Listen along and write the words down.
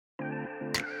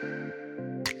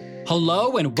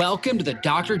Hello and welcome to the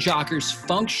Dr. Jockers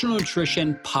Functional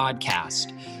Nutrition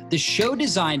Podcast, the show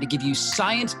designed to give you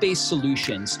science-based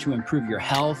solutions to improve your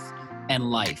health and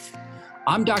life.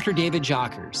 I'm Dr. David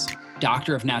Jockers,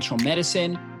 Doctor of Natural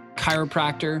Medicine,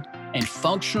 chiropractor, and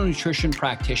functional nutrition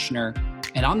practitioner,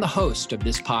 and I'm the host of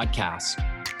this podcast.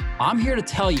 I'm here to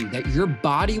tell you that your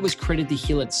body was created to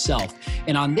heal itself,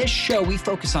 and on this show, we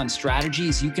focus on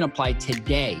strategies you can apply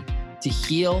today to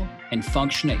heal and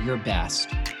function at your best.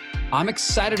 I'm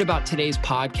excited about today's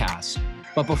podcast,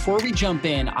 but before we jump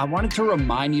in, I wanted to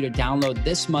remind you to download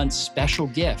this month's special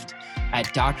gift at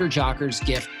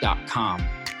drjockersgift.com.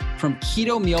 From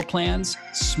keto meal plans,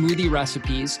 smoothie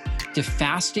recipes, to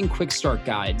fasting quick start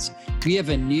guides, we have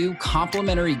a new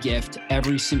complimentary gift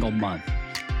every single month.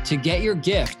 To get your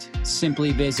gift,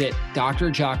 simply visit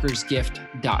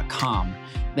drjockersgift.com.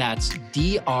 That's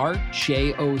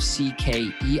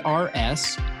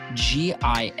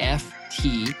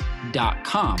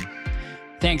drjockersgift.com.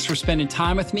 Thanks for spending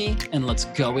time with me, and let's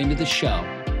go into the show.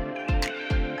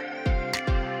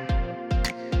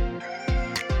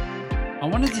 I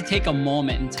wanted to take a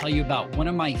moment and tell you about one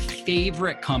of my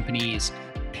favorite companies,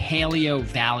 Paleo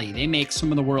Valley. They make some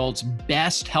of the world's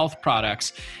best health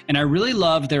products, and I really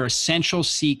love their Essential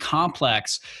C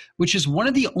Complex, which is one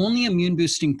of the only immune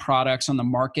boosting products on the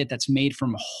market that's made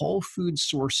from whole food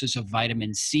sources of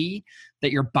vitamin C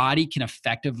that your body can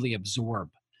effectively absorb.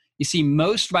 You see,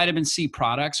 most vitamin C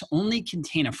products only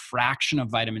contain a fraction of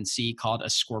vitamin C called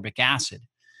ascorbic acid.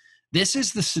 This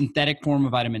is the synthetic form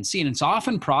of vitamin C, and it's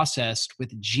often processed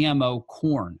with GMO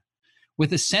corn.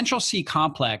 With Essential C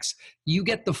Complex, you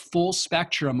get the full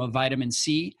spectrum of vitamin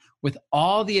C with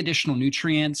all the additional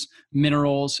nutrients,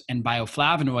 minerals, and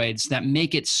bioflavonoids that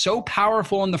make it so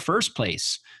powerful in the first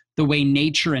place, the way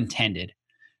nature intended.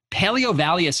 Paleo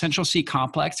Valley Essential C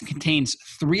Complex contains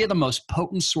 3 of the most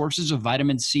potent sources of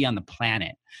vitamin C on the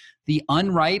planet: the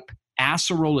unripe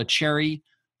acerola cherry,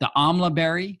 the amla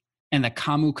berry, and the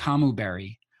camu camu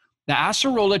berry. The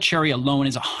acerola cherry alone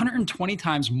is 120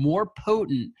 times more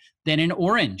potent than an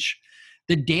orange.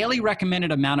 The daily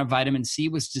recommended amount of vitamin C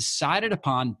was decided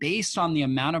upon based on the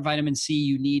amount of vitamin C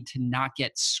you need to not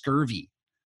get scurvy,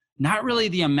 not really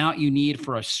the amount you need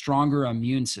for a stronger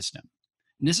immune system.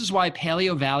 And this is why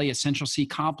Paleo Valley Essential C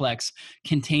Complex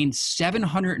contains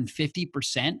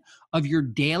 750% of your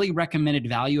daily recommended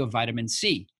value of vitamin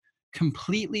C,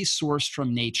 completely sourced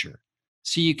from nature,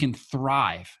 so you can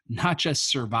thrive, not just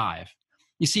survive.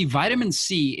 You see, vitamin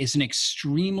C is an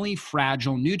extremely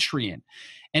fragile nutrient,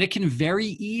 and it can very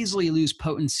easily lose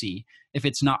potency if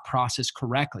it's not processed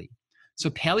correctly. So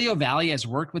Paleo Valley has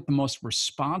worked with the most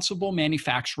responsible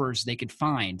manufacturers they could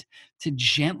find to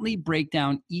gently break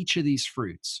down each of these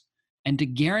fruits. And to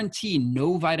guarantee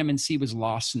no vitamin C was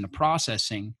lost in the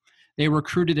processing, they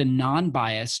recruited a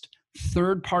non-biased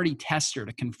third-party tester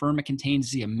to confirm it contains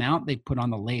the amount they put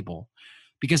on the label.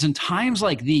 Because in times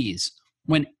like these,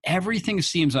 when everything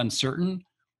seems uncertain,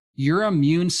 your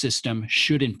immune system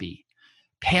shouldn't be.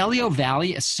 Paleo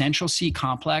Valley Essential C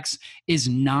Complex is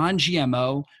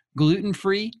non-GMO,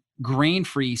 gluten-free,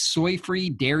 grain-free, soy-free,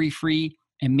 dairy-free,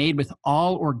 and made with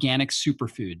all organic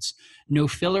superfoods. No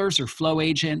fillers or flow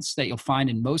agents that you'll find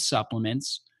in most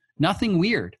supplements. Nothing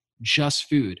weird, just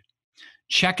food.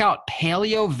 Check out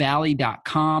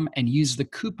paleovalley.com and use the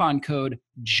coupon code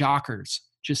JOCKERS,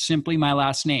 just simply my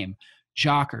last name,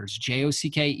 Jockers,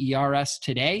 Jockers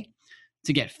today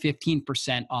to get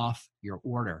 15% off your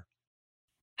order.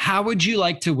 How would you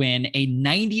like to win a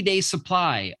 90-day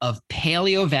supply of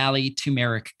Paleo Valley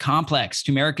Turmeric Complex?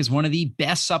 Turmeric is one of the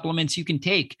best supplements you can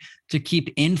take to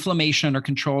keep inflammation under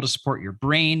control, to support your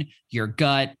brain, your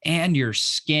gut, and your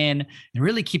skin, and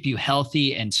really keep you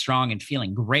healthy and strong and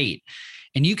feeling great.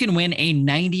 And you can win a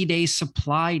 90-day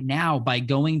supply now by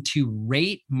going to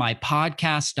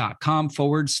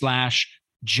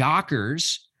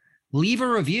ratemypodcast.com/jockers, leave a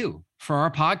review for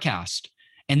our podcast,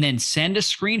 and then send a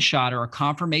screenshot or a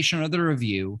confirmation of the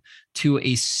review to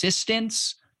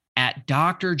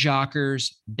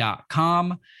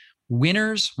assistance@drjockers.com.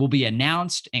 Winners will be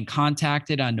announced and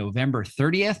contacted on November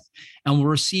 30th and will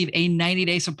receive a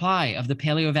 90-day supply of the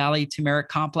Paleo Valley Turmeric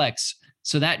Complex.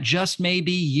 So that just may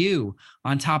be you.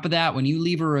 On top of that, when you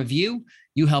leave a review,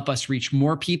 you help us reach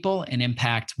more people and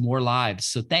impact more lives.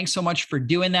 So thanks so much for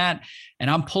doing that.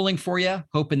 And I'm pulling for you,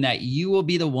 hoping that you will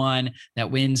be the one that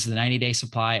wins the 90-day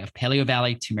supply of Paleo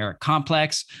Valley Turmeric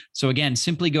Complex. So again,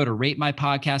 simply go to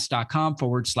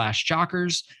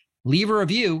ratemypodcast.com/jockers, leave a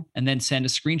review, and then send a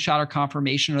screenshot or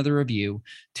confirmation of the review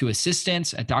to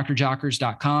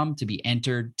assistance@drjockers.com to be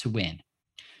entered to win.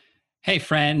 Hey,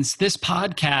 friends, this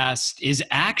podcast is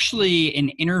actually an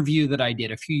interview that I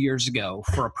did a few years ago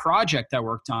for a project I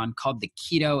worked on called the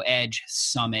Keto Edge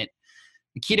Summit.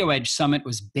 The Keto Edge Summit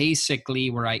was basically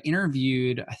where I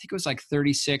interviewed, I think it was like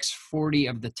 36, 40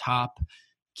 of the top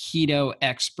keto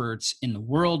experts in the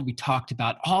world. We talked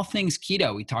about all things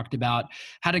keto. We talked about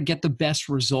how to get the best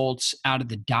results out of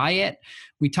the diet.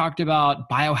 We talked about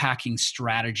biohacking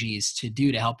strategies to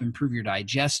help improve your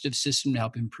digestive system, to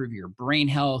help improve your brain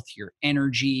health, your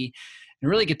energy, and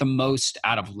really get the most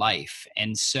out of life.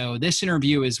 And so this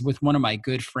interview is with one of my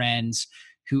good friends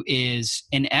who is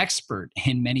an expert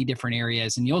in many different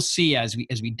areas. And you'll see as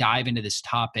we dive into this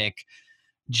topic,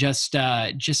 just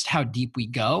how deep we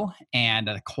go and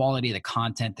the quality of the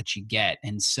content that you get.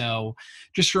 And so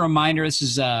just a reminder, this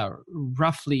is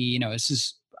roughly,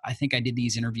 I think I did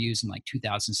these interviews in like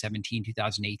 2017,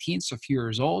 2018, so a few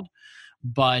years old,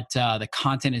 but the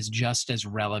content is just as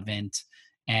relevant.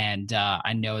 And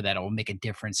I know that it will make a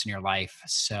difference in your life.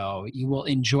 So you will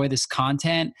enjoy this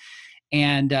content.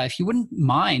 And if you wouldn't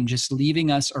mind just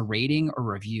leaving us a rating or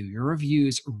review, your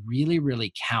reviews really,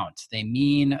 really count. They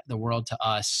mean the world to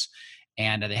us,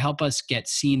 and they help us get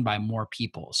seen by more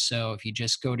people. So if you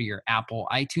just go to your Apple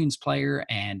iTunes player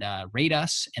and rate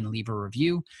us and leave a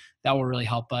review, that will really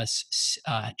help us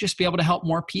just be able to help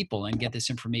more people and get this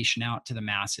information out to the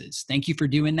masses. Thank you for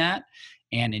doing that,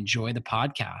 and enjoy the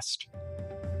podcast.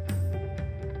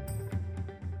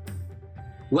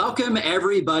 Welcome,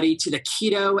 everybody, to the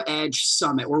Keto Edge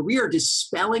Summit, where we are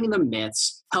dispelling the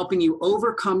myths, helping you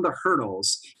overcome the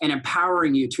hurdles, and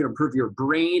empowering you to improve your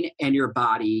brain and your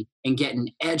body and get an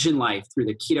edge in life through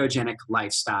the ketogenic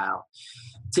lifestyle.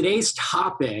 Today's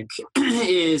topic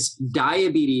is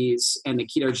diabetes and the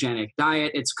ketogenic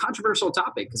diet. It's a controversial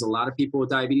topic because a lot of people with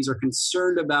diabetes are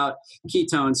concerned about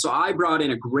ketones. So I brought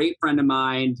in a great friend of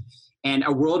mine and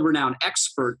a world-renowned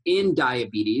expert in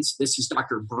diabetes. This is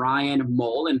Dr. Brian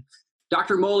Mole. And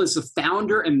Dr. Mole is the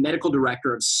founder and medical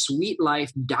director of Sweet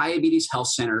Life Diabetes Health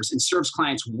Centers and serves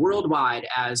clients worldwide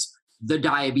as the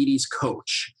diabetes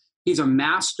coach. He's a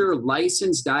master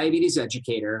licensed diabetes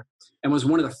educator and was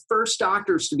one of the first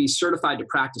doctors to be certified to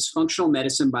practice functional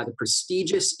medicine by the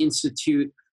prestigious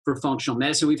Institute for Functional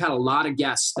Medicine. We've had a lot of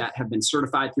guests that have been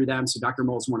certified through them, so Dr.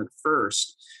 Mole is one of the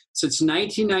first. Since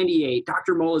 1998,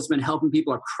 Dr. Mole has been helping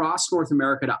people across North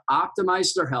America to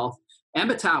optimize their health and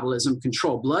metabolism,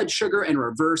 control blood sugar, and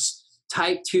reverse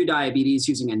type 2 diabetes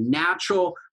using a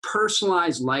natural,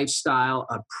 personalized lifestyle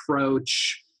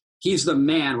approach. He's the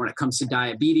man when it comes to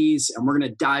diabetes, and we're going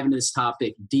to dive into this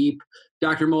topic deep.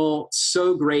 Dr. Mole,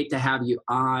 so great to have you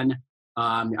on.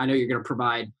 I know you're going to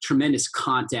provide tremendous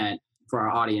content for our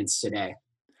audience today.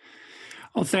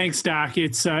 Well, thanks, Doc.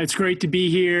 It's great to be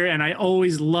here, and I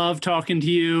always love talking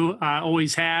to you. I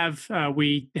always have.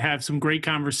 We have some great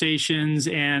conversations,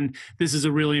 and this is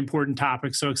a really important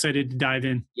topic, so excited to dive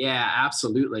in. Yeah,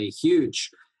 absolutely. Huge.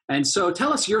 And so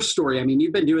tell us your story. I mean,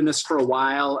 you've been doing this for a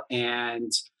while, and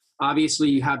obviously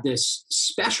you have this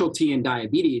specialty in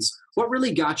diabetes. What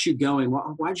really got you going?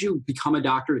 Why'd you become a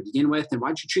doctor to begin with, and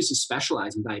why'd you choose to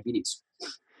specialize in diabetes?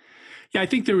 Yeah, I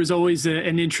think there was always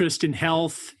an interest in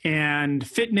health and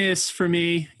fitness for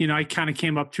me. You know, I kind of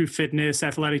came up through fitness,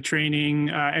 athletic training,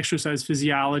 exercise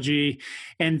physiology,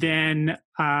 and then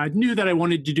knew that I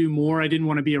wanted to do more. I didn't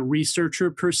want to be a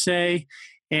researcher per se,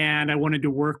 and I wanted to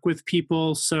work with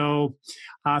people. So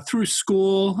through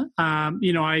school,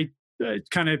 I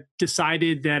kind of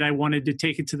decided that I wanted to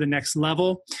take it to the next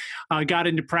level. Got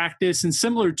into practice, and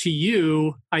similar to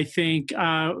you, I think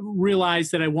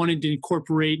realized that I wanted to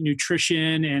incorporate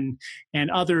nutrition and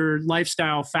other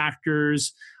lifestyle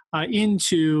factors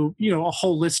into a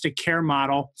holistic care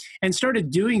model, and started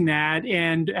doing that,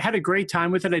 and had a great time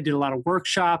with it. I did a lot of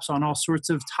workshops on all sorts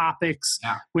of topics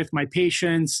with my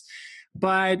patients,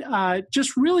 but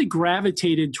just really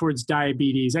gravitated towards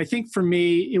diabetes. I think for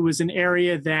me, it was an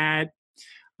area that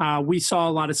we saw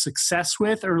a lot of success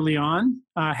with early on.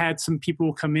 Had some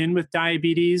people come in with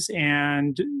diabetes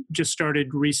and just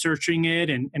started researching it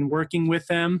and working with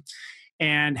them,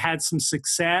 and had some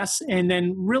success, and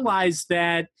then realized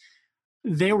that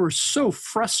they were so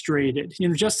frustrated.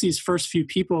 Just these first few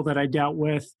people that I dealt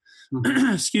with,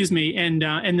 excuse me, and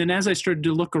then as I started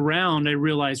to look around, I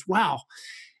realized, wow,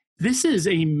 this is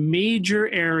a major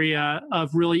area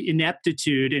of really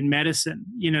ineptitude in medicine.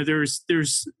 There's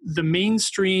the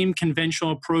mainstream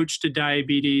conventional approach to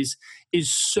diabetes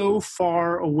is so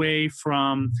far away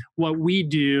from what we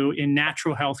do in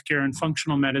natural healthcare and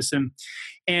functional medicine.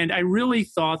 And I really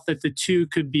thought that the two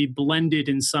could be blended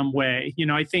in some way.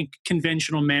 I think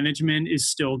conventional management is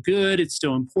still good. It's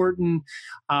still important.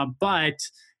 But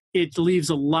it leaves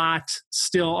a lot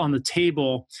still on the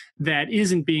table that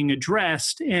isn't being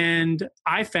addressed. And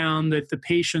I found that the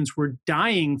patients were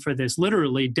dying for this,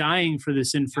 literally dying for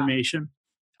this information.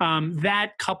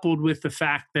 That coupled with the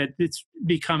fact that it's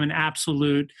become an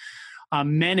absolute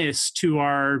menace to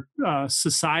our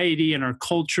society and our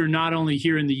culture, not only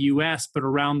here in the US, but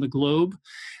around the globe,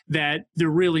 that there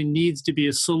really needs to be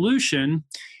a solution.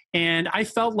 And I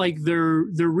felt like there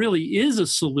really is a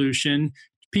solution.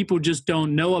 People just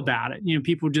don't know about it.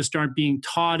 People just aren't being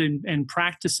taught and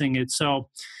practicing it. So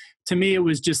to me, it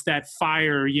was just that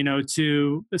fire,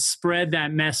 to spread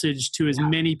that message to as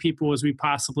many people as we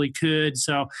possibly could.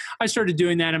 So I started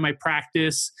doing that in my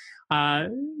practice.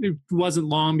 It wasn't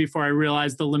long before I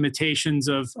realized the limitations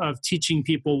of teaching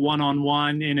people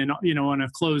one-on-one in a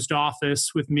closed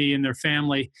office with me and their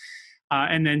family.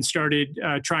 And then started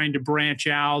trying to branch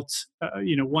out.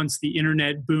 Once the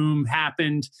internet boom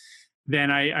happened, then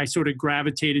I sort of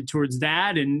gravitated towards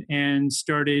that and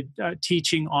started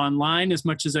teaching online as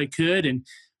much as I could. And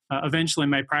eventually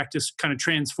my practice kind of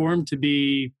transformed to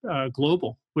be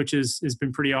global, which has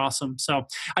been pretty awesome. So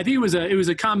I think it was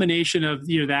a combination of,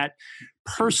 that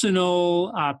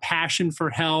personal passion for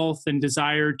health and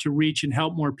desire to reach and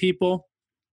help more people,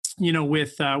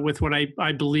 with what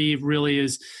I believe really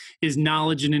is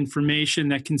knowledge and information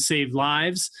that can save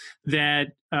lives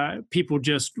that people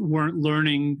just weren't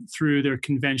learning through their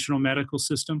conventional medical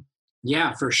system.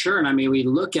 Yeah, for sure. And I mean, we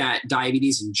look at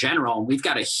diabetes in general, and we've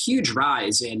got a huge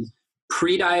rise in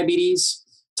pre-diabetes,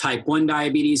 type 1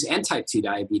 diabetes, and type 2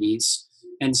 diabetes.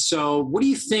 And so what do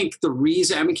you think the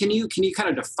reason, I mean, can you kind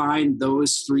of define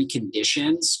those three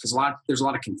conditions? Because there's a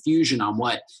lot of confusion on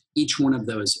what each one of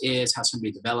those is, how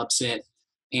somebody develops it.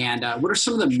 And what are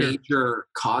some of the major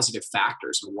causative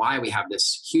factors and why we have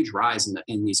this huge rise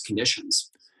in these conditions?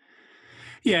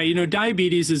 Yeah,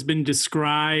 diabetes has been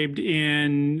described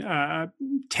in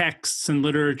texts and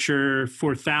literature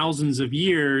for thousands of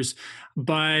years,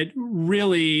 but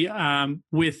really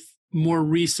with more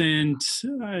recent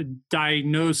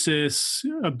diagnosis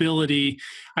ability,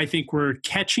 I think we're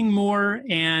catching more,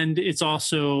 and it's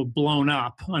also blown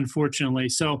up, unfortunately.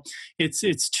 So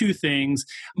it's two things.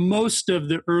 Most of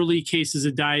the early cases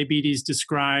of diabetes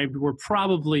described were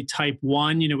probably type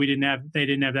 1. They didn't have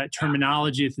that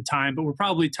terminology at the time, but were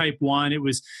probably type 1. It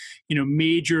was,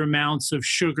 major amounts of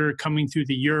sugar coming through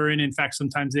the urine. In fact,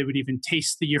 sometimes they would even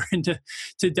taste the urine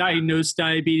to diagnose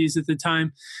diabetes at the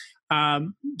time.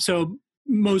 So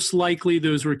most likely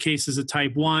those were cases of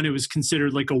type 1. It was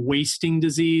considered like a wasting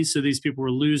disease. So these people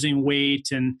were losing weight.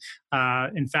 And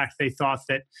in fact, they thought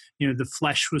that, the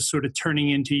flesh was sort of turning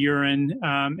into urine.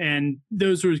 And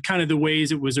those were kind of the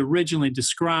ways it was originally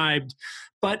described,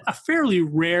 but a fairly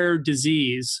rare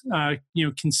disease,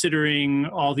 considering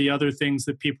all the other things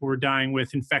that people were dying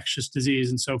with, infectious disease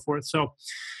and so forth. So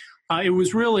it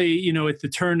was really, at the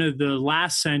turn of the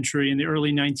last century, in the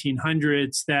early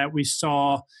 1900s, that we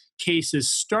saw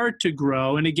cases start to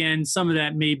grow. And again, some of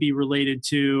that may be related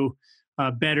to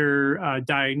better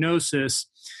diagnosis.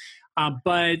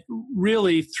 But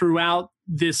really, throughout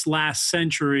this last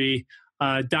century,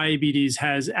 diabetes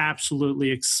has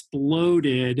absolutely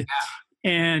exploded.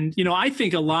 And, I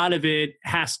think a lot of it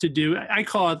has to do, I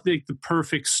call it the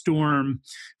perfect storm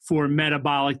for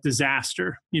metabolic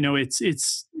disaster.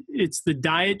 It's the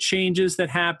diet changes that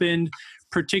happened,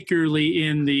 particularly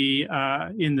in the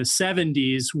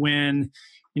 70s, when,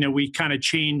 we kind of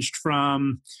changed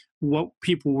from what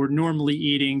people were normally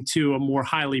eating to a more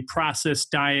highly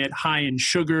processed diet, high in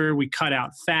sugar. We cut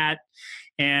out fat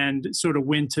and sort of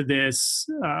went to this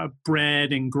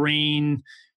bread and grain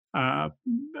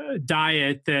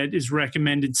diet that is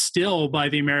recommended still by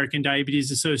the American Diabetes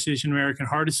Association, American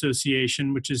Heart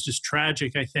Association, which is just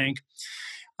tragic, I think.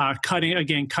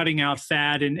 Cutting out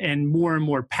fat and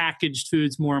more packaged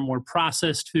foods, more and more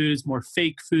processed foods, more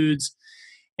fake foods.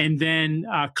 And then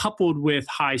coupled with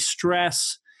high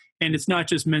stress, and it's not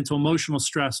just mental emotional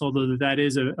stress, although that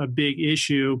is a big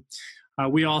issue.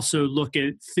 We also look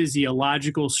at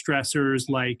physiological stressors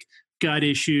like gut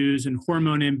issues and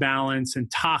hormone imbalance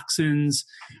and toxins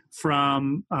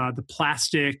from the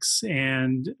plastics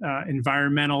and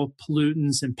environmental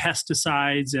pollutants and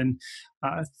pesticides and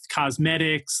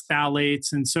cosmetics,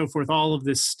 phthalates, and so forth, all of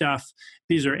this stuff.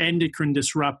 These are endocrine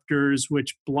disruptors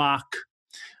which block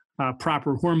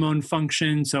proper hormone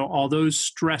function. So all those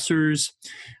stressors,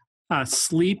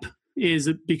 sleep is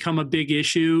become a big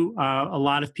issue. A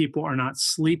lot of people are not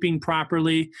sleeping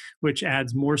properly, which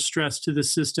adds more stress to the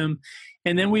system.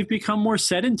 And then we've become more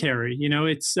sedentary.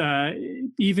 It's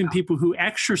even people who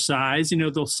exercise,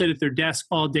 they'll sit at their desk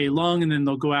all day long and then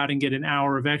they'll go out and get an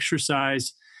hour of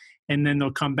exercise. and then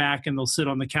they'll come back and they'll sit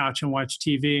on the couch and watch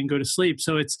TV and go to sleep.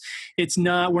 So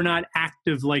we're not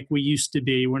active like we used to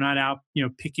be. We're not out,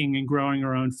 picking and growing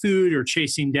our own food or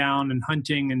chasing down and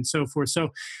hunting and so forth. So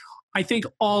I think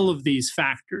all of these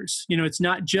factors, it's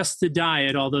not just the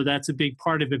diet, although that's a big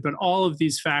part of it, but all of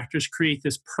these factors create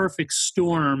this perfect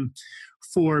storm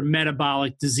for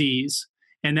metabolic disease.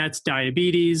 And that's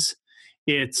diabetes.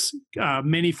 It's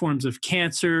many forms of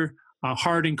cancer,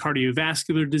 heart and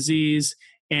cardiovascular disease,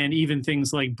 and even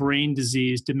things like brain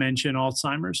disease, dementia, and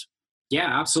Alzheimer's.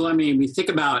 Yeah, absolutely. I mean, we think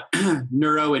about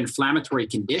neuroinflammatory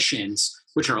conditions,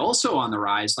 which are also on the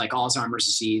rise, like Alzheimer's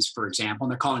disease, for example,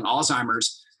 and they're calling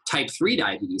Alzheimer's type 3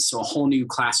 diabetes, so a whole new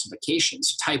classification.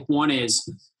 So type 1 is,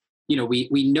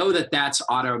 we know that that's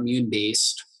autoimmune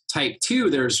based. Type 2,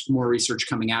 there's more research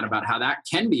coming out about how that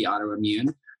can be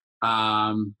autoimmune.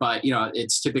 But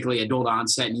it's typically adult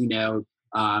onset, and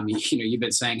you've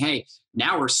been saying, hey,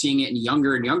 now we're seeing it in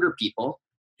younger and younger people.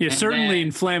 Yeah, and certainly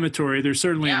inflammatory. There's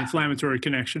certainly an inflammatory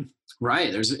connection.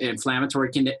 Right. There's an inflammatory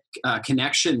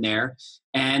connection there.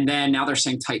 And then now they're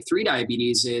saying type 3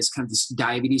 diabetes is kind of this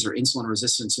diabetes or insulin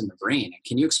resistance in the brain.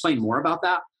 Can you explain more about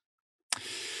that?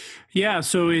 Yeah,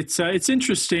 so it's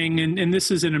interesting, and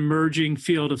this is an emerging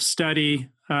field of study.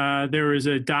 There is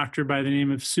a doctor by the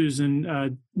name of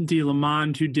Susan de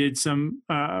Lamond who did some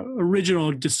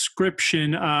original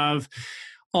description of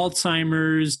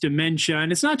Alzheimer's, dementia,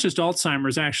 and it's not just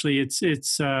Alzheimer's. Actually,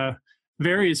 it's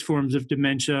various forms of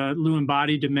dementia. Lewy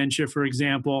body dementia, for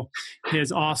example,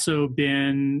 has also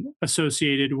been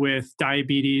associated with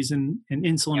diabetes and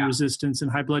insulin resistance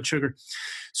and high blood sugar.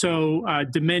 So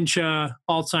dementia,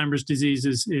 Alzheimer's disease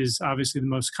is obviously the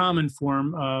most common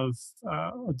form of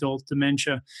adult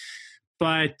dementia.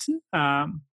 But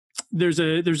there's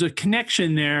a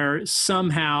connection there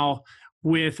somehow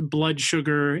with blood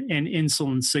sugar and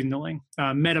insulin signaling,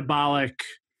 metabolic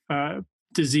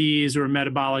disease or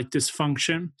metabolic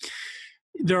dysfunction.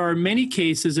 There are many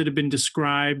cases that have been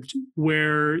described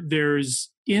where there's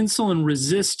insulin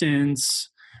resistance,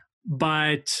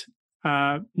 but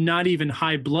not even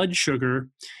high blood sugar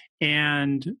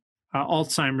and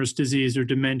Alzheimer's disease or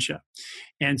dementia.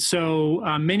 And so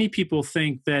many people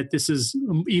think that this is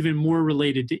even more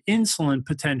related to insulin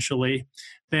potentially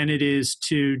than it is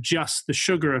to just the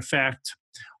sugar effect.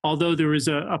 Although there is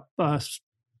a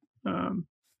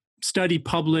study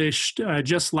published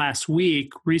just last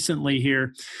week, recently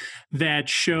here, that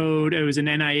showed, it was an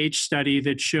NIH study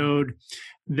that showed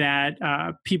that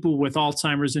people with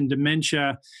Alzheimer's and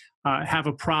dementia have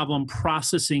a problem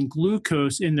processing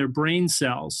glucose in their brain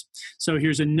cells. So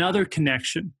here's another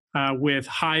connection with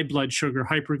high blood sugar,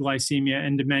 hyperglycemia,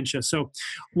 and dementia. So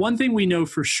one thing we know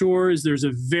for sure is there's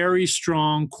a very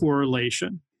strong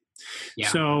correlation. Yeah.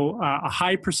 So a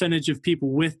high percentage of people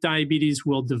with diabetes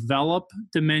will develop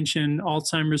dementia and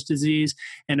Alzheimer's disease,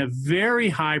 and a very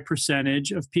high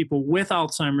percentage of people with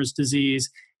Alzheimer's disease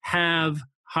have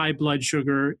high blood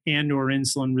sugar and or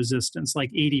insulin resistance,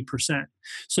 like 80%.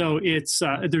 So it's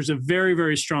there's a very,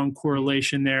 very strong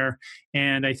correlation there,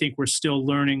 and I think we're still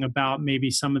learning about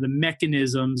maybe some of the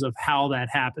mechanisms of how that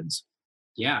happens.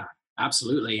 Yeah,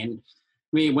 absolutely. And I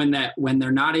mean, when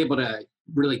they're not able to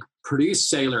really produce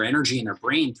cellular energy in their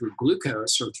brain through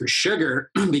glucose or through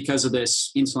sugar because of this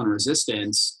insulin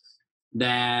resistance,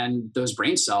 then those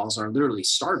brain cells are literally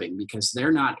starving because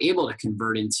they're not able to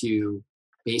convert into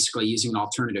basically using an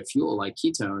alternative fuel like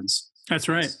ketones. That's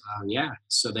right.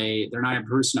 So they're not able to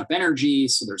produce enough energy,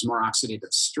 so there's more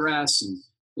oxidative stress, and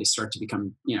they start to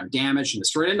become damaged and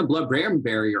destroyed. And the blood-brain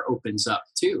barrier opens up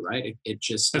too, right? It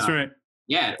just that's right.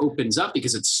 Yeah, it opens up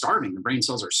because it's starving. The brain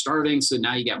cells are starving, so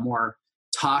now you get more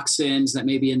toxins that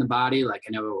may be in the body. Like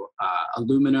I know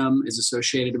aluminum is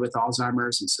associated with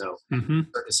Alzheimer's, and so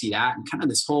start to see that, and kind of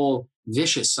this whole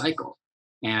vicious cycle.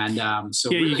 And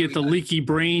you get the leaky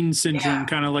brain syndrome,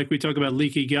 kind of like we talk about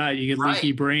leaky gut. You get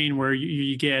leaky brain, where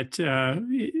you get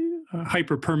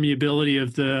hyperpermeability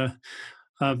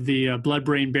of the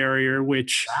blood-brain barrier,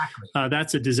 which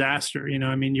that's a disaster.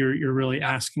 I mean, you're really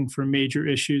asking for major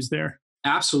issues there.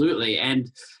 Absolutely,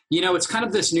 and it's kind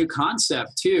of this new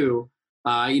concept too.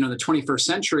 The 21st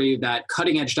century, that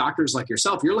cutting edge doctors like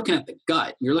yourself, you're looking at the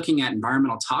gut, you're looking at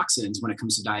environmental toxins when it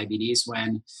comes to diabetes,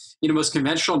 when, most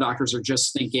conventional doctors are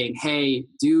just thinking, hey,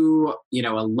 do,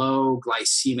 a low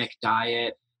glycemic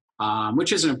diet,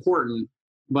 which is important,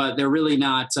 but they're really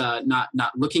not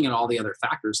looking at all the other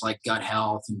factors like gut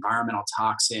health, environmental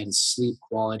toxins, sleep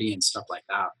quality, and stuff like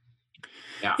that.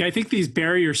 Yeah, I think these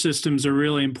barrier systems are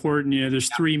really important. There's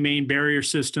three main barrier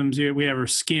systems. We have our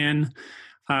skin,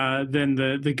 then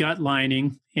the gut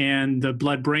lining and the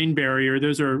blood-brain barrier.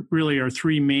 Those are really our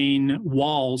three main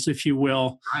walls, if you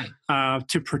will,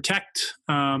 to protect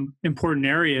important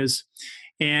areas.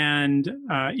 And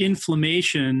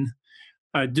inflammation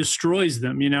destroys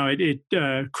them.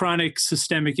 Chronic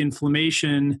systemic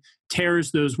inflammation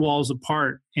tears those walls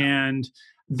apart, and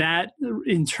that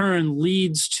in turn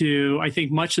leads to, I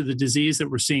think, much of the disease that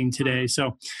we're seeing today.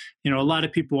 So, a lot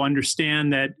of people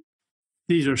understand that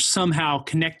these are somehow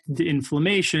connected to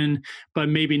inflammation, but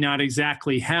maybe not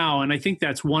exactly how. And I think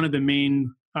that's one of the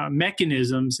main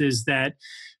mechanisms is that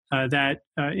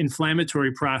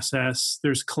inflammatory process,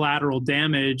 there's collateral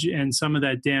damage, and some of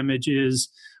that damage is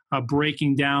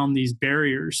breaking down these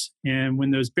barriers. And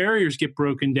when those barriers get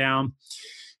broken down,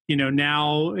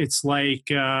 now it's like,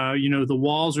 the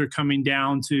walls are coming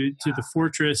down to the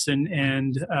fortress and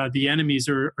the enemies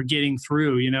are getting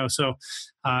through, so,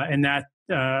 and that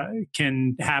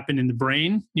can happen in the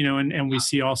brain, and we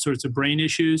see all sorts of brain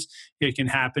issues. It can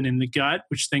happen in the gut,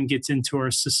 which then gets into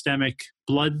our systemic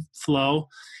blood flow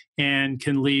and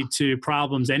can lead to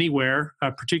problems anywhere,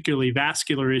 particularly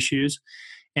vascular issues.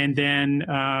 And then,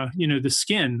 the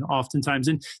skin oftentimes.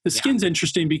 And the skin's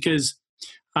interesting because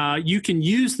you can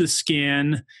use the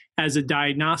skin as a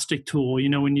diagnostic tool.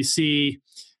 When you see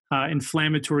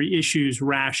inflammatory issues,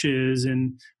 rashes,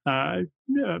 and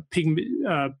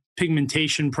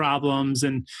pigmentation problems,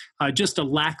 and just a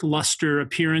lackluster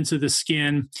appearance of the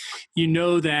skin,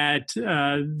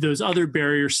 that those other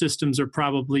barrier systems are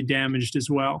probably damaged as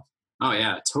well. Oh,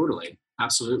 yeah, totally.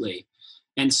 Absolutely.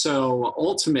 And so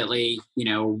ultimately,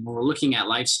 when we're looking at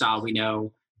lifestyle, we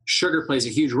know sugar plays a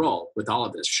huge role with all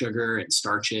of this, sugar and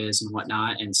starches and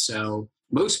whatnot. And so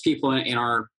most people in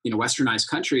our westernized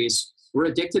countries, we're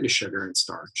addicted to sugar and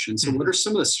starch. And so what are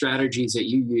some of the strategies that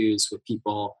you use with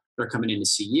people that are coming in to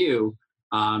see you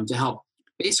to help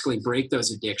basically break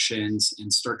those addictions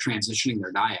and start transitioning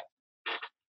their diet?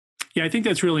 Yeah, I think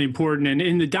that's really important. And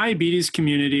in the diabetes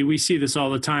community, we see this all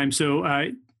the time.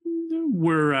 So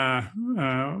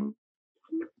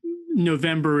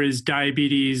November is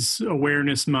Diabetes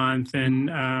Awareness Month,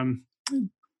 and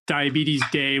Diabetes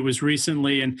Day was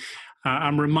recently. And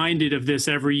I'm reminded of this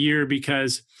every year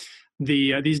because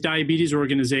these diabetes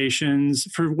organizations,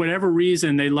 for whatever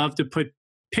reason, they love to put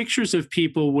pictures of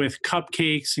people with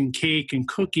cupcakes and cake and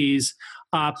cookies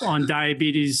up on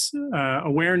Diabetes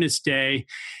Awareness Day.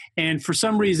 And for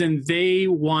some reason, they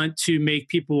want to make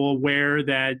people aware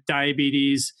that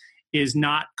diabetes is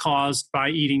not caused by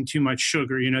eating too much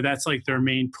sugar. That's like their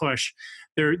main push.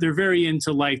 They're very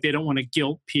into, like, they don't want to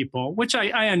guilt people, which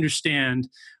I understand.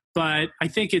 But I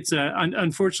think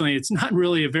unfortunately, it's not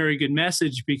really a very good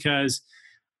message because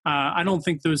I don't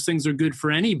think those things are good for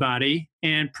anybody.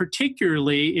 And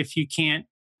particularly if you can't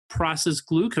process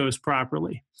glucose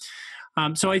properly.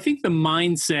 So I think the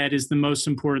mindset is the most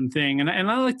important thing. And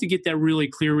I like to get that really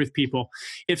clear with people.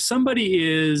 If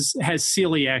somebody has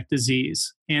celiac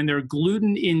disease and they're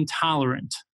gluten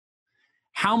intolerant,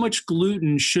 how much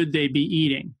gluten should they be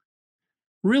eating?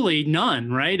 Really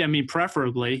none, right? I mean,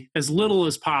 preferably as little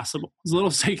as possible, as little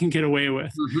as they can get away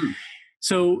with. Mm-hmm.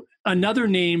 So another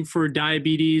name for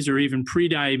diabetes or even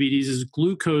prediabetes is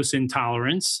glucose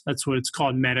intolerance. That's what it's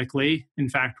called medically. In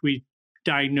fact, we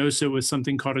diagnose it with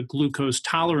something called a glucose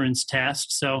tolerance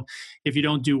test. So if you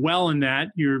don't do well in that,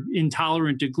 you're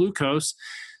intolerant to glucose.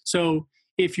 So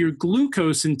if you're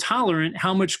glucose intolerant,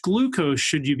 how much glucose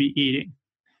should you be eating?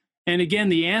 And again,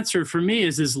 the answer for me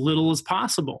is as little as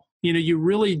possible. You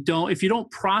really don't, if you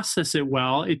don't process it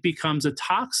well, it becomes a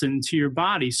toxin to your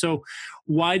body. So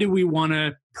why do we want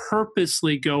to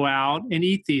purposely go out and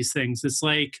eat these things? It's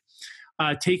like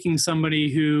taking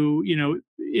somebody who,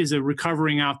 is a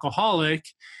recovering alcoholic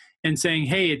and saying,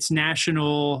 hey, it's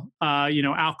National,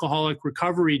 Alcoholic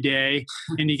Recovery Day.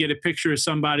 And you get a picture of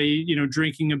somebody,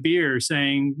 drinking a beer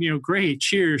saying, great,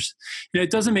 cheers. It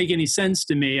doesn't make any sense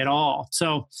to me at all.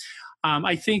 So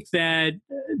I think that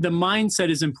the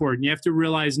mindset is important. You have to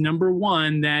realize, number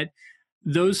one, that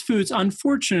those foods,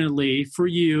 unfortunately for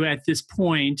you at this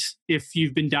point, if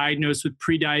you've been diagnosed with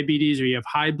prediabetes or you have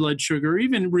high blood sugar, or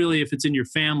even really if it's in your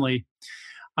family,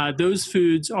 those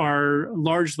foods are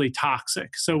largely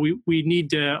toxic. So we need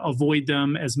to avoid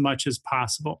them as much as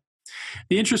possible.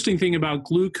 The interesting thing about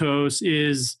glucose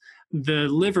is the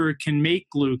liver can make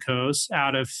glucose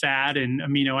out of fat and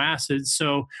amino acids.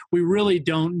 So we really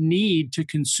don't need to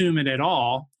consume it at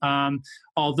all.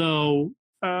 Although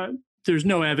there's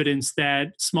no evidence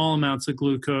that small amounts of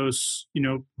glucose,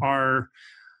 are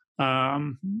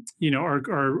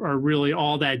really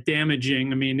all that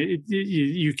damaging. I mean,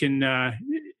 you can,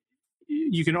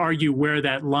 you can argue where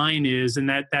that line is, and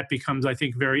that becomes, I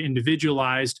think, very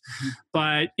individualized.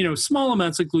 But small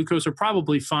amounts of glucose are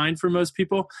probably fine for most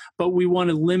people, but we want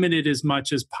to limit it as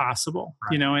much as possible.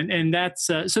 Right. And that's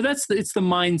it's the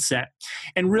mindset,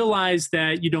 and realize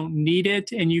that you don't need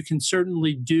it, and you can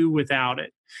certainly do without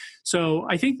it. So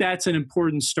I think that's an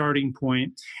important starting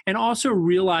point. And also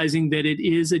realizing that it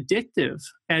is addictive.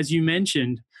 As you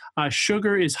mentioned,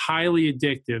 sugar is highly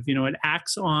addictive. It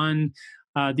acts on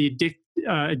the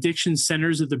addiction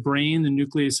centers of the brain, the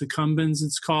nucleus accumbens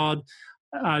it's called,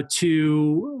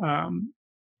 to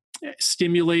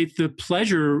stimulate the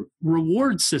pleasure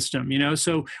reward system.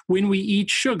 So when we eat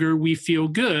sugar, we feel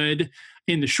good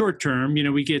in the short term.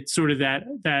 We get sort of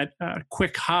that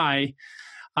quick high.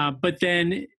 But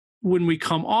then when we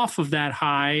come off of that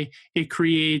high, it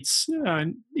creates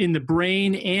in the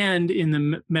brain and in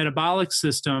the metabolic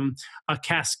system a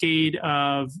cascade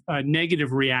of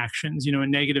negative reactions, a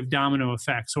negative domino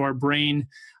effect. So our brain,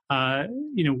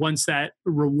 once that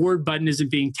reward button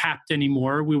isn't being tapped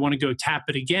anymore, we want to go tap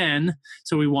it again.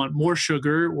 So we want more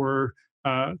sugar or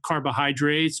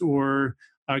carbohydrates or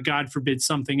God forbid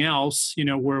something else,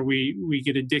 where we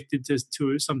get addicted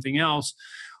to something else.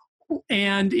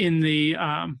 And in the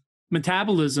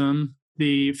metabolism,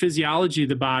 the physiology of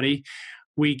the body,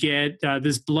 we get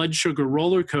this blood sugar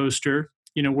roller coaster,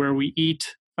 where we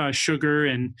eat sugar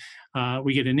and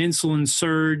we get an insulin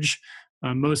surge.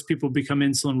 Most people become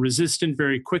insulin resistant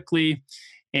very quickly,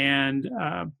 and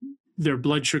their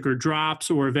blood sugar drops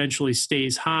or eventually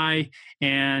stays high,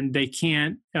 and they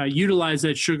can't utilize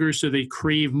that sugar, so they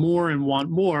crave more and want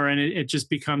more, and it just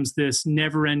becomes this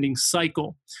never-ending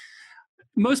cycle.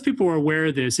 Most people are aware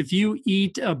of this. If you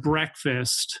eat a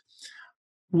breakfast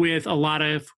with a lot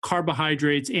of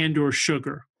carbohydrates and or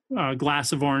sugar, a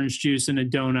glass of orange juice and a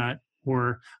donut,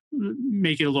 or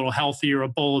make it a little healthier, a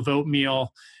bowl of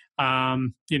oatmeal,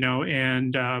 let's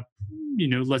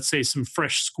say some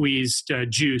fresh squeezed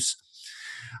juice,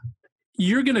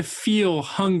 you're going to feel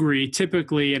hungry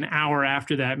typically an hour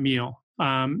after that meal.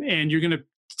 And you're going to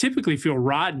typically feel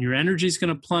rotten. Your energy is going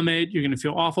to plummet. You're going to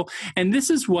feel awful. And this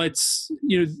is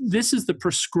this is the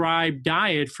prescribed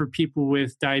diet for people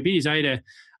with diabetes. I had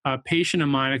a patient of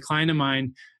mine, a client of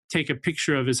mine, take a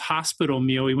picture of his hospital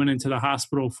meal. He went into the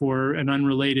hospital for an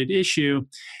unrelated issue.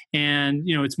 And,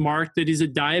 it's marked that he's a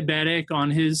diabetic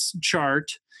on his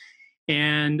chart.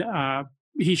 And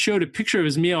he showed a picture of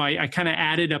his meal. I kind of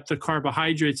added up the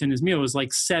carbohydrates in his meal. It was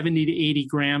like 70 to 80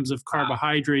 grams of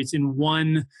carbohydrates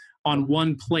on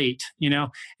one plate,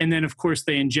 and then of course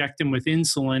they inject him with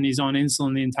insulin. He's on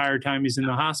insulin the entire time he's in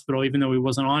the hospital, even though he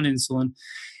wasn't on insulin.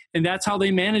 And that's how they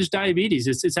manage diabetes.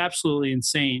 It's absolutely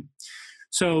insane.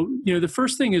 So, the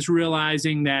first thing is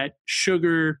realizing that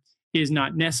sugar is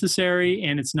not necessary,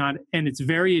 and it's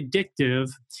very addictive.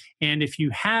 And if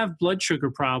you have blood sugar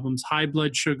problems, high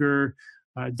blood sugar,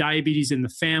 diabetes in the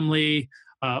family,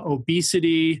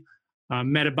 obesity,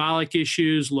 metabolic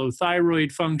issues, low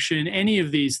thyroid function, any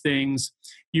of these things,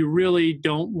 you really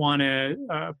don't want to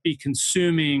be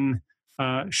consuming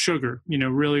sugar.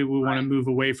 Really, we want to move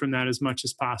away from that as much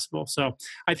as possible. So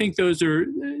I think those are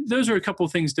a couple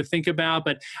of things to think about,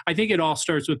 but I think it all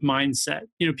starts with mindset.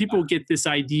 People get this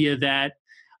idea that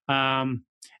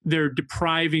they're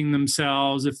depriving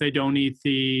themselves if they don't eat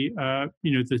the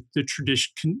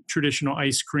traditional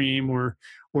ice cream or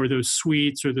those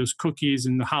sweets or those cookies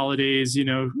in the holidays.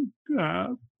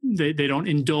 They don't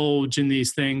indulge in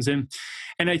these things, and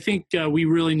I think we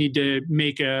really need to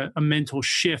make a mental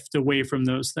shift away from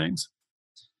those things.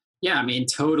 Yeah,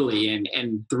 totally.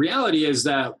 And the reality is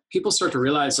that people start to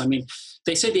realize,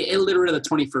 they say the illiterate of the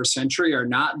 21st century are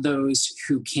not those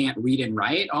who can't read and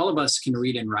write. All of us can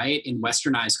read and write in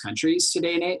westernized countries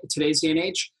today's day and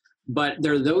age, but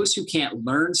they're those who can't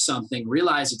learn something,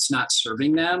 realize it's not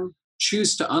serving them,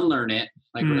 choose to unlearn it,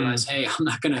 realize, hey, I'm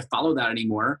not going to follow that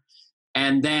anymore,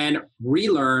 and then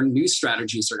relearn new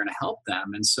strategies that are going to help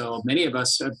them. And so many of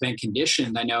us have been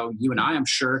conditioned. I know you and I'm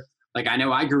sure, I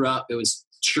know I grew up, it was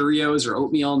Cheerios or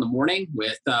oatmeal in the morning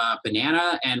with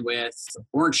banana and with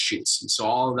orange juice. And so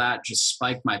all of that just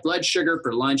spiked my blood sugar.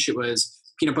 For lunch, it was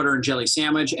peanut butter and jelly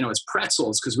sandwich, and it was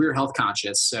pretzels because we were health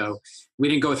conscious. So we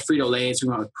didn't go with Frito-Lays, we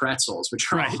went with pretzels,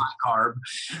 which are all high carb.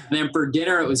 And then for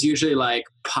dinner, it was usually like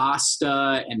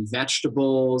pasta and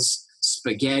vegetables,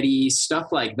 spaghetti,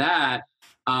 stuff like that,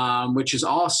 which is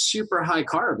all super high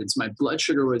carb. And so my blood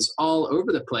sugar was all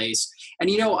over the place. And,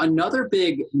 another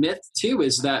big myth too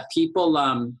is that people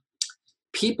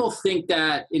think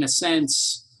that, in a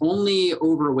sense, only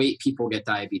overweight people get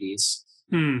diabetes.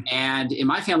 And in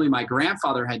my family, my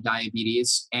grandfather had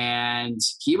diabetes, and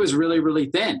he was really, really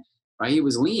thin. right? He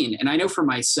was lean. And I know for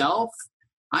myself,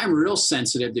 I'm real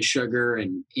sensitive to sugar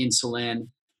and insulin.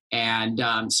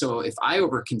 And so if I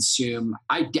overconsume,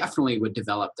 I definitely would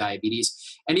develop diabetes.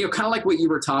 And, kind of like what you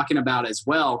were talking about as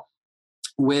well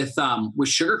with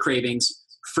sugar cravings,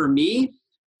 for me,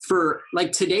 for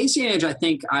like today's age, I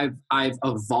think I've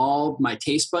evolved, my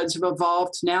taste buds have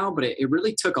evolved now, but it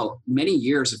really took many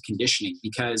years of conditioning,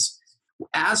 because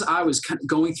as I was kind of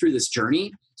going through this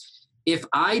journey, if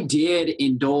I did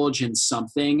indulge in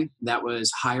something that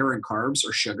was higher in carbs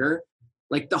or sugar,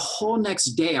 like the whole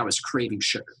next day I was craving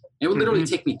sugar. It would literally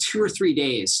take me 2 or 3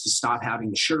 days to stop having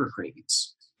the sugar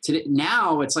cravings.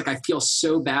 Now it's like I feel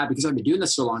so bad because I've been doing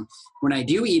this so long. When I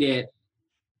do eat it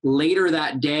later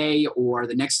that day or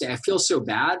the next day, I feel so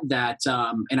bad that,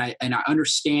 and I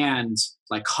understand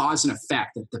like cause and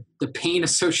effect, that the pain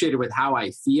associated with how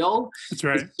I feel That's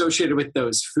right. is associated with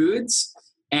those foods.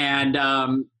 And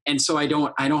so I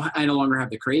no longer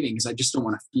have the craving because I just don't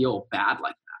want to feel bad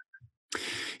like that.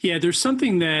 Yeah, there's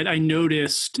something that I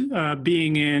noticed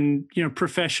being in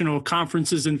professional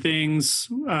conferences and things,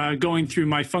 going through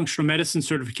my functional medicine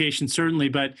certification certainly,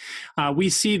 but we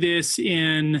see this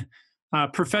in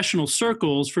professional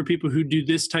circles for people who do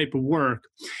this type of work,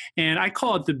 and I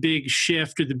call it the big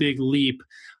shift or the big leap,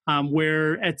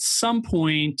 where at some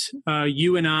point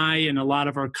you and I and a lot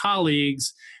of our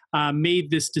colleagues made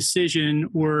this decision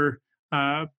or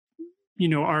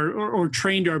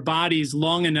trained our bodies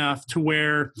long enough to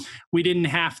where we didn't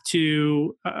have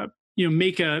to,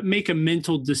 make a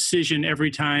mental decision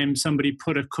every time somebody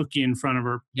put a cookie in front of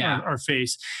our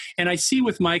face. And I see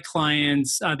with my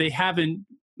clients,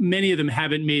 many of them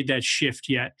haven't made that shift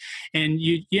yet. And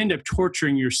you end up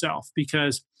torturing yourself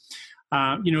because,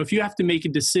 if you have to make a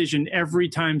decision every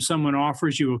time someone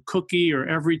offers you a cookie or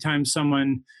every time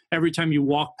you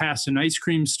walk past an ice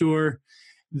cream store,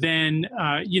 then,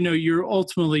 you're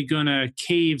ultimately going to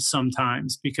cave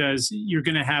sometimes because you're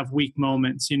going to have weak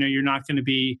moments. You're not going to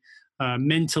be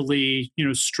mentally,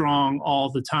 strong all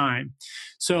the time.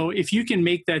 So if you can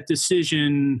make that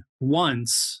decision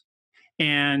once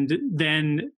and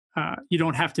then you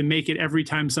don't have to make it every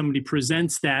time somebody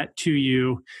presents that to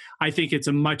you, I think it's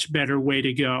a much better way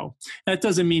to go. That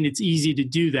doesn't mean it's easy to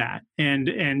do that.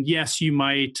 And yes, you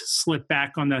might slip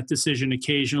back on that decision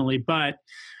occasionally, but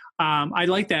I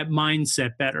like that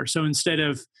mindset better. So instead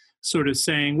of sort of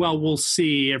saying, well, we'll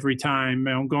see every time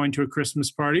I'm going to a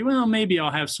Christmas party, well, maybe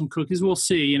I'll have some cookies, we'll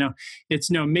see, it's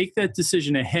make that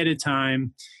decision ahead of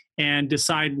time and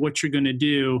decide what you're going to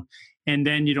do. And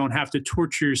then you don't have to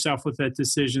torture yourself with that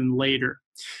decision later.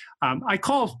 I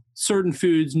call certain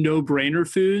foods no-brainer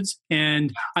foods.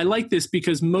 And I like this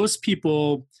because most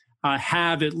people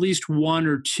have at least one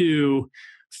or two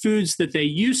foods that they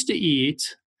used to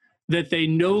eat that they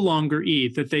no longer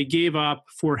eat, that they gave up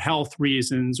for health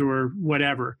reasons or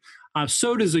whatever.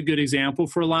 Soda is a good example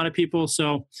for a lot of people.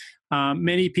 So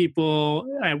many people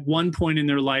at one point in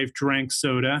their life drank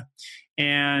soda.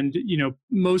 And,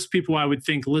 most people I would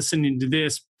think listening to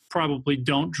this probably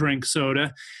don't drink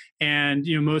soda. And,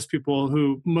 most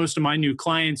of my new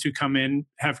clients who come in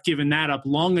have given that up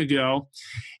long ago.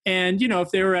 And,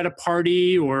 if they were at a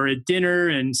party or a dinner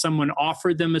and someone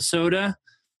offered them a soda,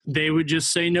 they would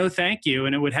just say, no, thank you.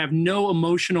 And it would have no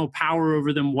emotional power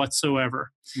over them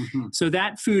whatsoever. Mm-hmm. So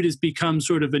that food has become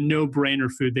sort of a no-brainer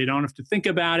food. They don't have to think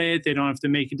about it. They don't have to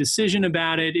make a decision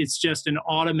about it. It's just an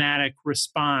automatic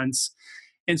response.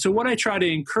 And so what I try to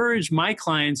encourage my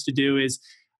clients to do is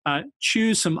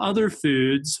choose some other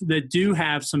foods that do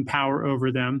have some power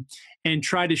over them and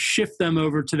try to shift them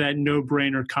over to that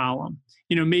no-brainer column.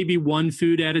 Maybe one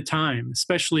food at a time,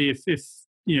 especially if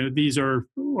these are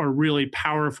really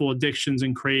powerful addictions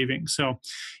and cravings. So,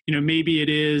 maybe it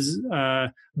is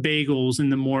bagels in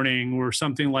the morning or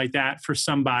something like that for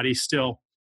somebody still,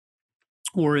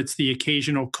 or it's the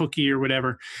occasional cookie or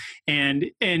whatever.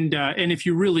 And if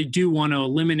you really do want to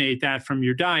eliminate that from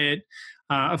your diet,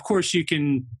 of course you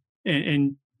can,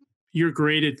 and you're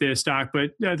great at this, Doc,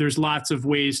 but there's lots of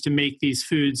ways to make these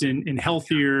foods in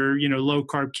healthier, low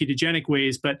carb ketogenic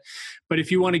ways. But if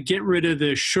you want to get rid of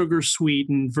the sugar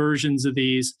sweetened versions of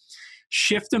these,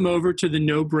 shift them over to the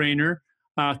no-brainer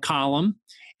column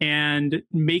and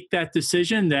make that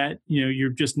decision that, you're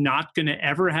just not going to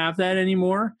ever have that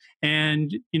anymore.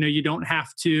 And, you don't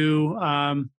have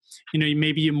to,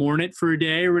 maybe you mourn it for a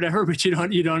day or whatever, but you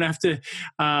don't have to,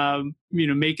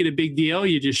 make it a big deal.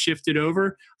 You just shift it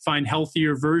over, find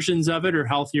healthier versions of it or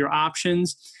healthier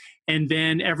options. And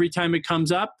then every time it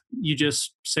comes up, you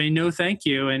just say, no, thank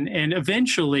you. And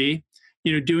eventually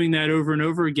doing that over and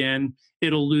over again,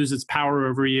 it'll lose its power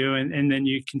over you. And then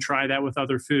you can try that with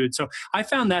other foods. So I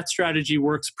found that strategy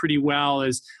works pretty well,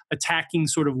 as attacking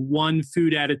sort of one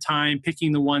food at a time,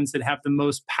 picking the ones that have the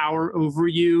most power over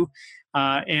you,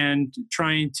 and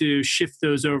trying to shift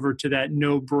those over to that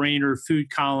no-brainer food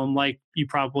column like you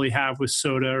probably have with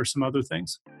soda or some other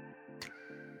things.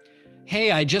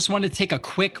 Hey, I just wanted to take a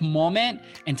quick moment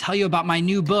and tell you about my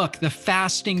new book, The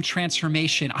Fasting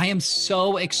Transformation. I am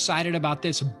so excited about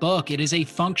this book. It is a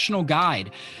functional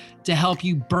guide to help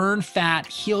you burn fat,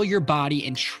 heal your body,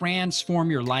 and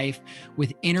transform your life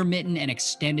with intermittent and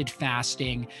extended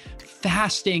fasting.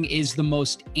 Fasting is the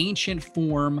most ancient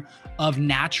form of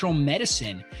natural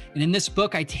medicine. And in this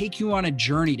book, I take you on a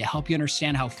journey to help you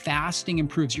understand how fasting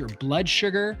improves your blood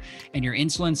sugar and your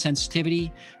insulin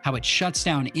sensitivity, how it shuts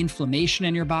down inflammation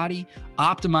in your body,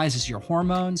 optimizes your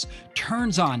hormones,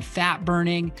 turns on fat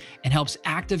burning, and helps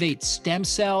activate stem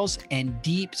cells and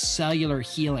deep cellular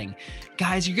healing.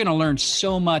 Guys, you're going to learn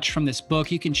so much from this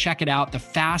book. You can check it out, The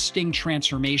Fasting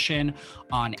Transformation,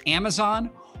 on Amazon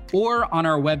or on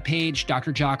our webpage,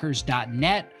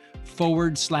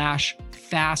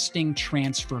 drjockers.net/fasting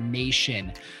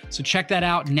transformation. So check that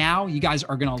out now. You guys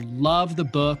are going to love the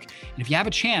book. And if you have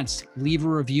a chance, leave a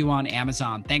review on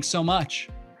Amazon. Thanks so much.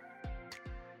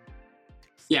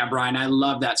 Yeah, Brian, I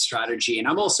love that strategy. And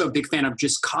I'm also a big fan of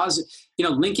just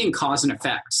linking cause and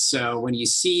effect. So when you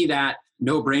see that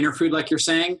no-brainer food, like you're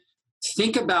saying,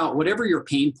 think about whatever your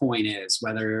pain point is,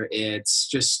 whether it's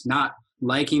just not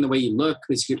liking the way you look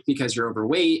because you're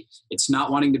overweight, it's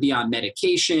not wanting to be on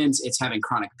medications, it's having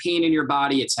chronic pain in your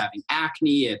body, it's having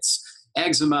acne, it's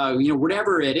eczema,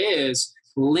 whatever it is,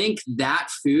 link that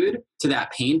food to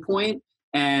that pain point.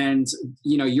 And,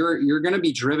 you're going to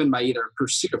be driven by either a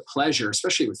pursuit of pleasure,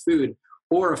 especially with food,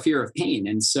 or a fear of pain.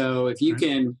 And so if you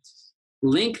can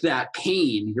link that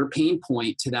pain, your pain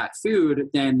point, to that food,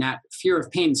 then that fear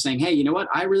of pain saying, hey, you know what?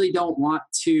 I really don't want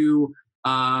to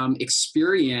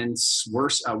experience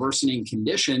worsening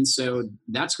conditions. So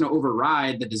that's going to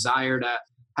override the desire to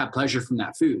have pleasure from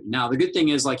that food. Now, the good thing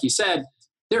is, like you said,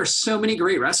 there are so many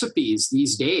great recipes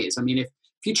these days. I mean, if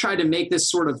you tried to make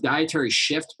this sort of dietary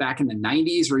shift back in the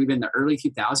 90s or even the early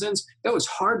 2000s, it was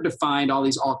hard to find all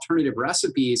these alternative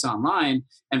recipes online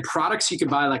and products you could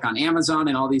buy like on Amazon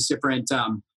and all these different,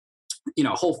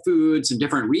 Whole Foods and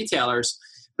different retailers.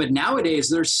 But nowadays,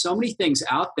 there's so many things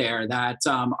out there that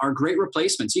are great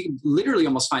replacements. You can literally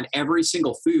almost find every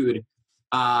single food,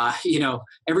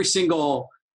 every single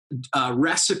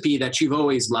recipe that you've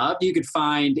always loved. You could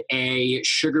find a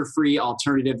sugar-free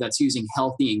alternative that's using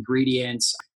healthy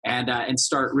ingredients, and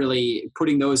start really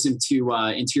putting those into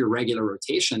your regular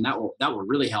rotation. That will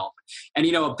really help. And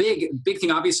a big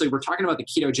thing. Obviously, we're talking about the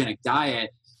ketogenic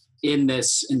diet in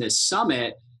this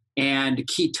summit. And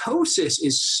ketosis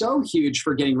is so huge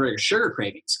for getting rid of sugar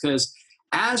cravings, because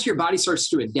as your body starts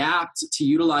to adapt to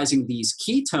utilizing these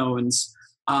ketones,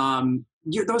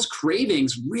 those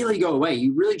cravings really go away.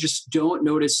 You really just don't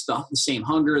notice the same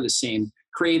hunger, the same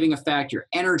craving effect. Your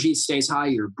energy stays high.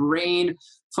 Your brain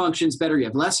functions better. You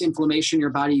have less inflammation in your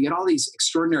body. You get all these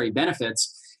extraordinary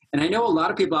benefits. And I know a lot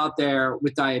of people out there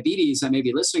with diabetes that may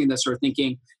be listening to this are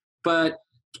thinking, but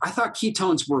I thought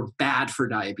ketones were bad for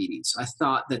diabetes. I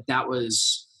thought that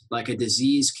was like a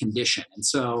disease condition. And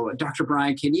so, Dr.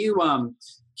 Brian, can you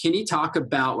talk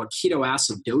about what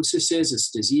ketoacidosis is, this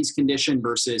disease condition,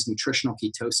 versus nutritional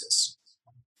ketosis?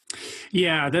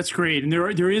 Yeah, that's great. And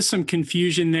there is some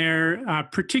confusion there,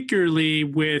 particularly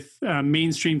with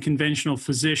mainstream conventional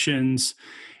physicians.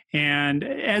 And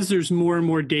as there's more and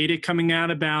more data coming out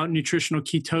about nutritional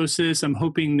ketosis, I'm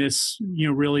hoping this,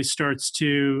 really starts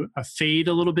to fade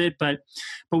a little bit, but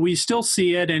we still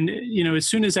see it. And, as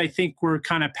soon as I think we're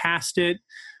kind of past it,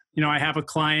 I have a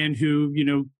client who,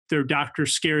 their doctor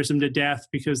scares them to death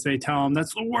because they tell them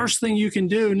that's the worst thing you can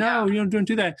do. No, don't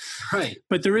do that. Right.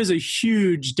 But there is a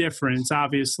huge difference,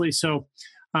 obviously. So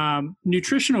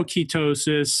nutritional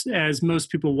ketosis, as most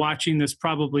people watching this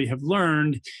probably have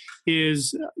learned,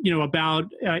 is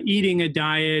about eating a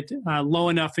diet low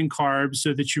enough in carbs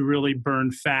so that you really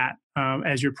burn fat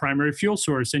as your primary fuel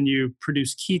source, and you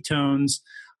produce ketones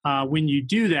when you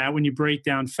do that, when you break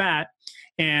down fat.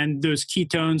 And those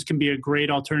ketones can be a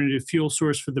great alternative fuel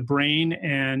source for the brain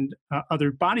and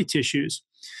other body tissues.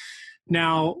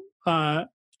 Now,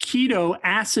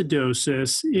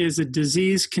 ketoacidosis is a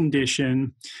disease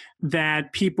condition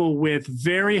that people with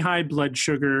very high blood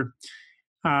sugar,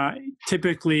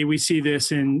 typically we see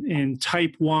this in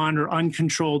type 1 or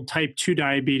uncontrolled type 2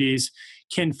 diabetes,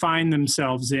 can find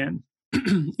themselves in.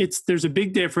 There's a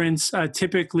big difference.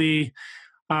 Typically,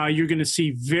 you're going to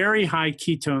see very high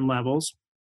ketone levels.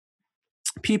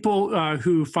 people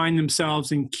who find themselves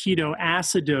in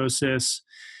ketoacidosis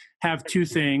have two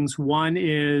things. One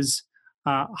is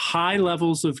high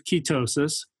levels of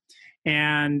ketosis.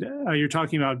 And you're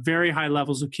talking about very high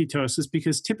levels of ketosis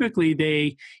because typically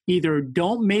they either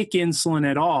don't make insulin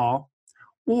at all,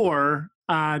 or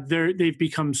they've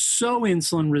become so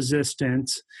insulin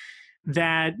resistant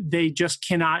that they just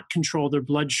cannot control their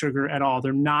blood sugar at all.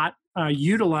 They're not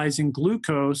utilizing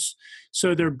glucose,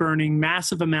 so they're burning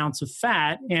massive amounts of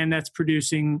fat, and that's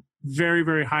producing very,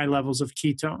 very high levels of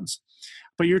ketones.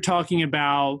 But you're talking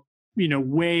about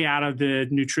way out of the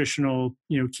nutritional,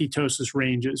 ketosis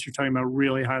ranges. You're talking about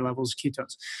really high levels of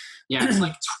ketones. Yeah, it's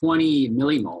like 20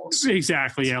 millimoles.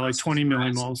 Exactly. Yeah, like 20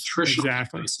 millimoles.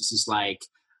 Exactly. This is like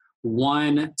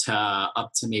 1 to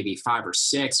up to maybe 5 or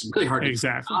 6. Really hard to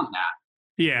get on that.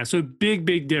 Yeah, so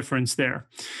big difference there.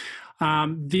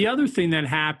 The other thing that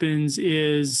happens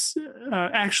is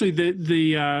actually the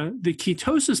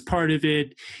ketosis part of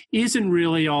it isn't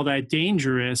really all that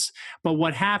dangerous. But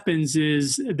what happens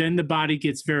is then the body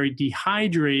gets very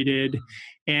dehydrated,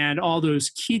 and all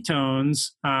those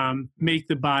ketones make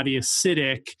the body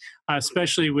acidic,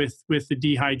 especially with the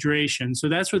dehydration. So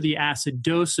that's where the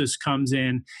acidosis comes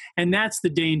in, and that's the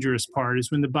dangerous part,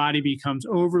 is when the body becomes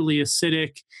overly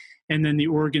acidic, and then the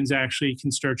organs actually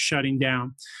can start shutting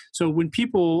down. So when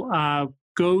people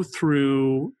go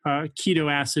through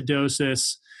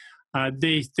ketoacidosis,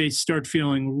 they start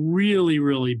feeling really,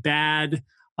 really bad,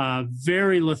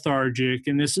 very lethargic,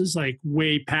 and this is like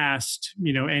way past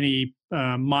any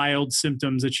mild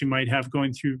symptoms that you might have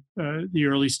going through the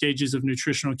early stages of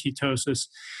nutritional ketosis.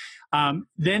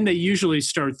 Then they usually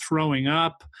start throwing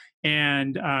up,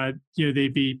 and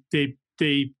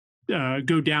they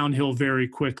go downhill very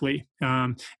quickly.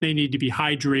 They need to be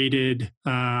hydrated,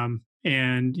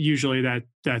 and usually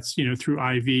that's through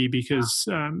IV because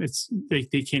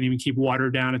they can't even keep water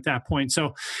down at that point.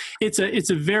 So it is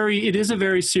a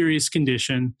very serious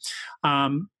condition.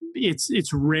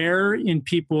 It's rare in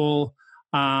people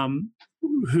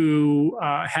who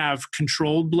have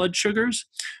controlled blood sugars,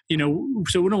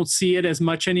 so we don't see it as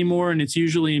much anymore. And it's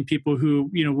usually in people who,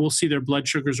 we'll see their blood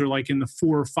sugars are like in the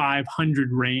 400 or 500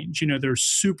 range. They're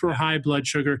super high blood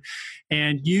sugar,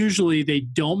 and usually they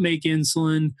don't make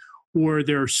insulin, or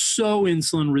they're so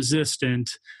insulin resistant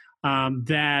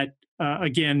that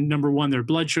again, number one, their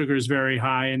blood sugar is very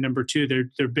high, and number two,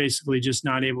 they're basically just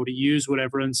not able to use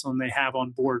whatever insulin they have on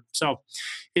board. So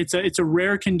it's a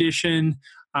rare condition.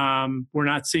 We're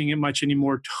not seeing it much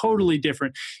anymore. Totally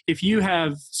different. If you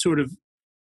have sort of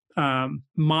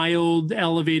mild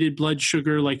elevated blood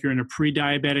sugar, like you're in a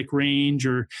pre-diabetic range,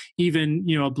 or even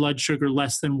a blood sugar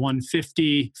less than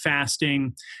 150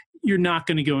 fasting, you're not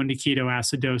going to go into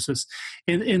ketoacidosis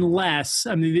unless,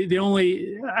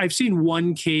 I've seen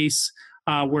one case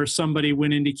where somebody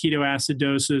went into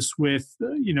ketoacidosis with,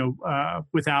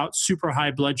 without super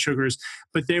high blood sugars,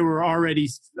 but they were already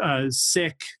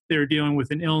sick. They were dealing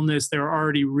with an illness. They were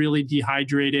already really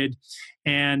dehydrated,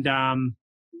 and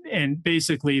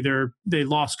basically they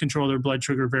lost control of their blood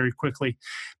sugar very quickly.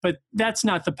 But that's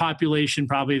not the population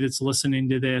probably that's listening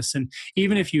to this. And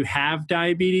even if you have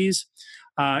diabetes,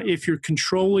 if you're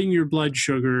controlling your blood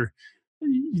sugar,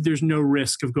 there's no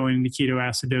risk of going into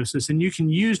ketoacidosis. And you can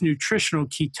use nutritional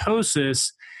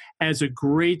ketosis as a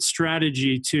great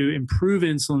strategy to improve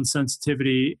insulin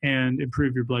sensitivity and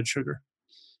improve your blood sugar.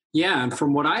 Yeah, and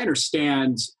from what I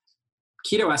understand,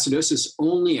 ketoacidosis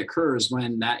only occurs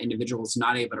when that individual is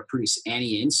not able to produce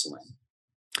any insulin.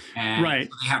 And right.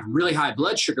 They have really high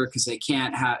blood sugar because they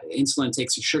can't have insulin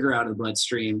takes the sugar out of the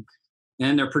bloodstream.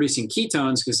 And they're producing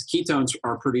ketones because the ketones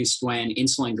are produced when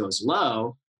insulin goes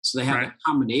low. So they have right. a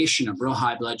combination of real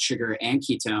high blood sugar and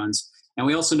ketones. And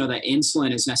we also know that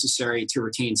insulin is necessary to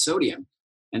retain sodium.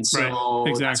 And so right.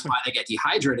 Exactly. That's why they get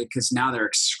dehydrated, because now they're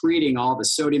excreting all the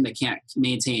sodium. They can't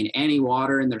maintain any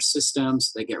water in their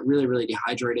systems. They get really, really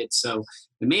dehydrated. So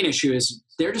the main issue is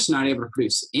they're just not able to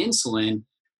produce insulin.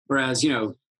 Whereas,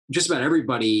 just about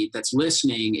everybody that's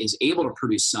listening is able to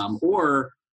produce some,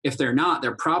 or if they're not,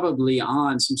 they're probably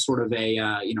on some sort of a,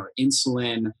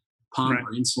 insulin pump right.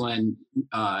 or insulin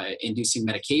inducing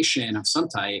medication of some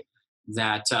type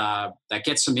that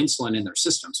gets some insulin in their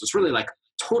system. So it's really like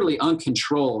totally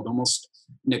uncontrolled, almost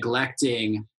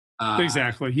neglecting.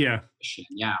 Exactly. Yeah.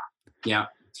 Yeah. Yeah.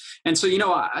 And so,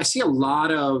 I see a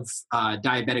lot of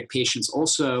diabetic patients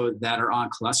also that are on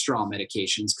cholesterol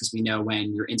medications, because we know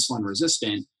when you're insulin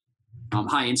resistant,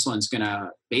 high insulin is going to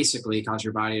basically cause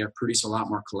your body to produce a lot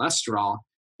more cholesterol.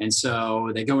 And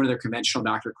so they go into their conventional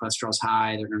doctor, cholesterol's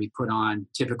high, they're going to be put on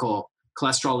typical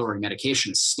cholesterol lowering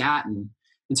medication, statin.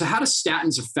 And so how do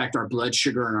statins affect our blood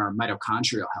sugar and our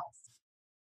mitochondrial health?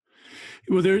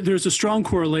 Well, there's a strong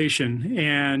correlation.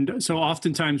 And so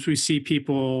oftentimes we see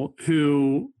people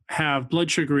who have blood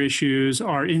sugar issues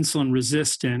are insulin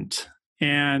resistant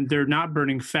and they're not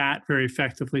burning fat very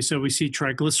effectively. So we see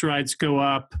triglycerides go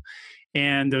up,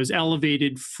 and those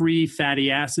elevated free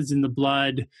fatty acids in the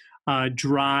blood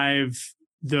drive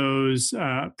those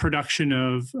production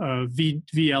of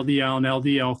VLDL and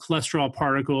LDL cholesterol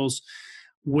particles,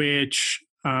 which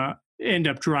end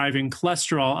up driving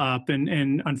cholesterol up,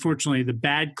 and unfortunately the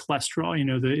bad cholesterol,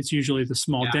 it's usually the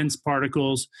small dense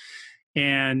particles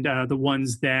and the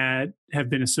ones that have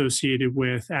been associated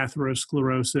with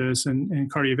atherosclerosis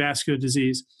and cardiovascular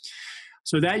disease.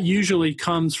 So that usually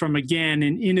comes from, again,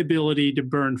 an inability to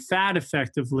burn fat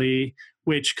effectively,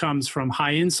 which comes from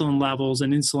high insulin levels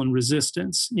and insulin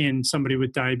resistance in somebody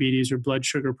with diabetes or blood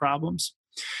sugar problems.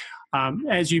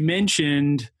 As you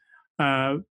mentioned,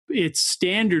 it's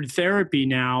standard therapy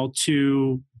now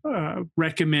to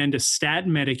recommend a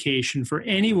statin medication for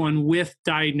anyone with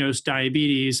diagnosed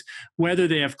diabetes, whether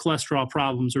they have cholesterol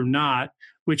problems or not,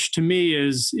 which to me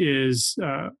is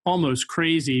almost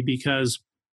crazy, because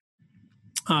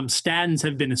statins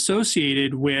have been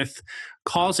associated with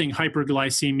causing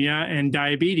hyperglycemia and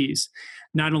diabetes.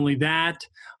 Not only that,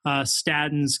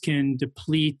 statins can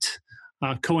deplete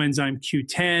coenzyme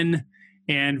Q10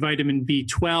 and vitamin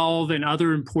B12 and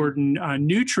other important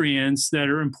nutrients that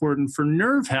are important for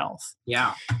nerve health.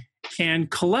 Yeah. And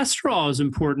cholesterol is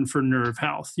important for nerve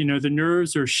health. The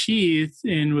nerves are sheathed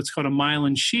in what's called a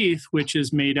myelin sheath, which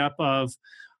is made up of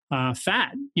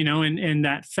fat, and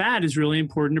that fat is really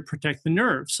important to protect the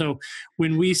nerve. So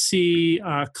when we see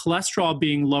cholesterol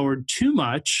being lowered too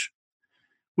much,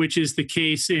 which is the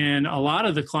case in a lot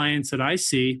of the clients that I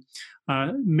see,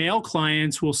 male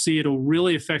clients will see it'll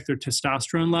really affect their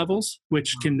testosterone levels,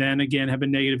 which can then again have a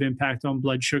negative impact on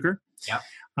blood sugar. Yep.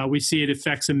 We see it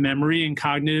affects a memory and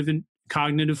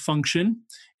cognitive function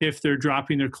if they're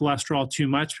dropping their cholesterol too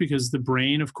much, because the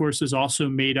brain, of course, is also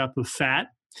made up of fat.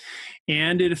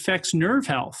 And it affects nerve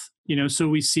health. So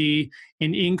we see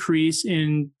an increase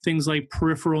in things like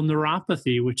peripheral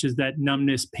neuropathy, which is that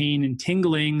numbness, pain, and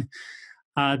tingling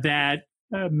that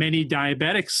many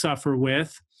diabetics suffer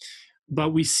with.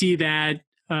 But we see that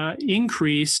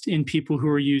increased in people who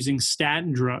are using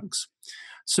statin drugs.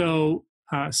 So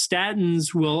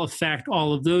statins will affect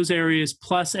all of those areas,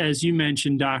 plus, as you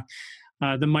mentioned, Doc,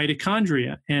 the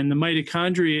mitochondria. And the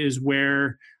mitochondria is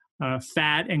where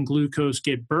fat and glucose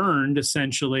get burned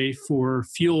essentially for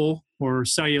fuel or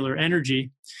cellular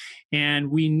energy. And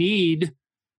we need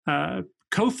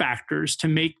cofactors to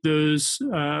make those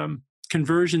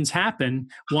conversions happen.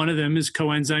 One of them is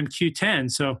coenzyme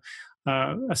Q10. So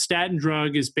a statin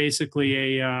drug is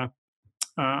basically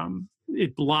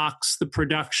it blocks the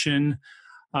production,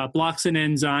 blocks an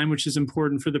enzyme, which is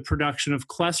important for the production of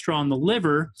cholesterol in the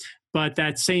liver. But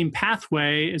that same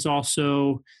pathway is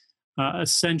also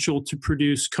essential to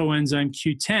produce coenzyme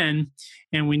Q10,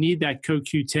 and we need that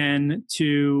CoQ10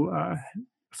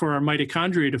 for our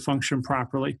mitochondria to function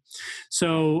properly.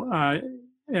 So,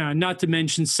 not to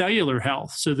mention cellular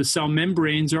health. So the cell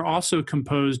membranes are also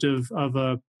composed of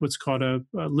what's called a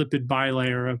lipid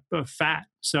bilayer of fat.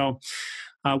 So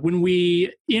when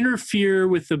we interfere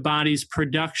with the body's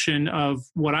production of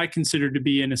what I consider to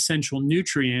be an essential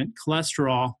nutrient,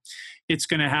 cholesterol, it's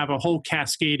going to have a whole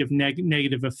cascade of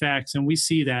negative effects. And we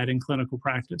see that in clinical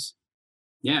practice.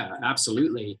 Yeah,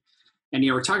 absolutely. And,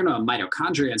 we're talking about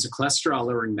mitochondria as a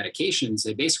cholesterol-lowering medications.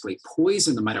 They basically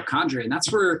poison the mitochondria. And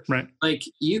that's where,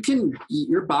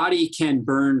 your body can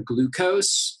burn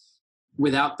glucose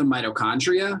without the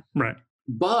mitochondria. Right.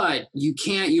 But you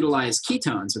can't utilize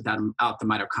ketones without the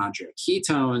mitochondria.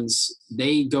 Ketones,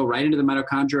 they go right into the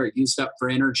mitochondria, are used up for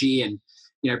energy, and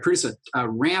produce a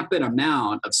rampant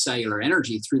amount of cellular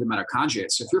energy through the mitochondria.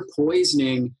 So if you're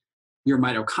poisoning your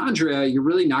mitochondria, you're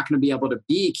really not going to be able to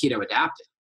be keto adapted.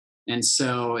 And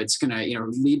so it's going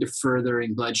to lead to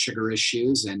furthering blood sugar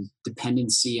issues and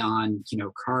dependency on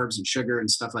carbs and sugar and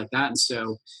stuff like that. And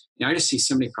so I just see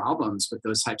so many problems with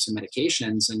those types of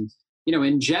medications. And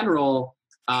in general,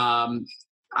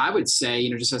 I would say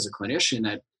just as a clinician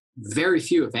that very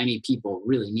few, if any, people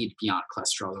really need to be on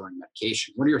cholesterol lowering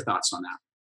medication. What are your thoughts on that?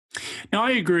 No,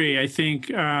 I agree. I think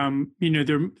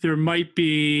there might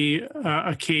be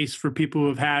a case for people who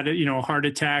have had a heart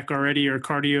attack already or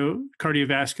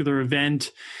cardiovascular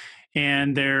event,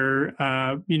 and they're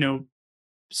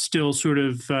still sort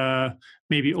of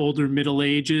maybe older middle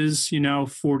ages,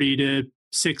 40 to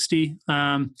 60.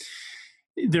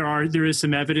 There is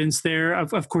some evidence there.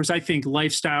 Of course, I think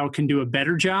lifestyle can do a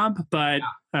better job, but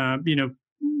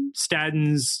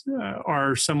statins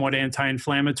are somewhat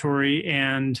anti-inflammatory,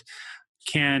 and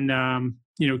can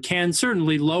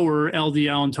certainly lower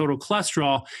LDL and total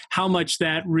cholesterol. How much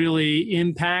that really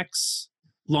impacts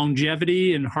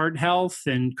longevity and heart health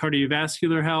and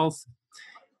cardiovascular health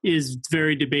is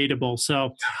very debatable.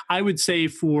 So I would say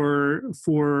for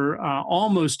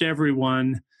almost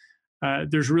everyone,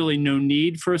 there's really no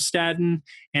need for a statin.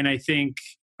 And I think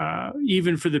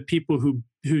even for the people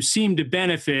who seem to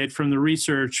benefit from the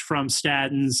research from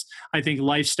statins, I think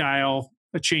lifestyle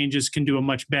changes can do a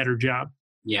much better job.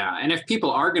 Yeah. And if people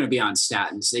are going to be on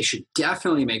statins, they should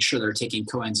definitely make sure they're taking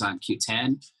coenzyme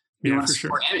Q10. You want to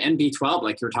support and B12,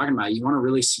 like you were talking about. You want to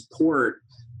really support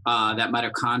that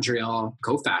mitochondrial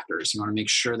cofactors. You want to make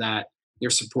sure that you're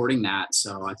supporting that.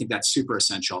 So I think that's super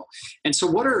essential. And so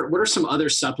what are some other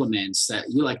supplements that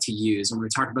you like to use? When we're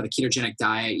talking about the ketogenic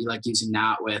diet, you like using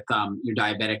that with your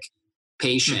diabetic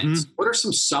patients. What are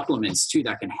some supplements too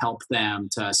that can help them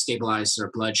to stabilize their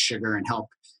blood sugar and help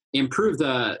improve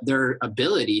their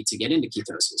ability to get into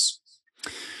ketosis?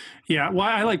 Yeah, well,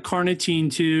 I like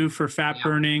carnitine too for fat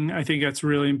burning. I think that's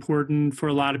really important for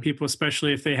a lot of people,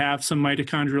 especially if they have some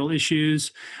mitochondrial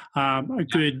issues. A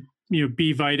good,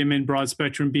 B vitamin, broad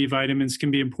spectrum B vitamins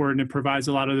can be important. It provides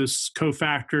a lot of those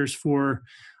cofactors for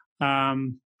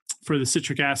the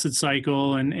citric acid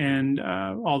cycle and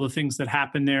all the things that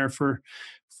happen there for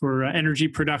energy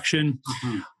production.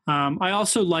 I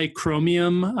also like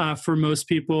chromium for most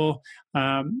people.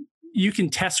 You can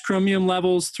test chromium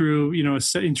levels through, an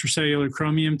intracellular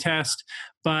chromium test,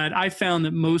 but I found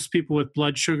that most people with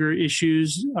blood sugar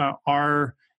issues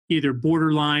are either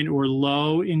borderline or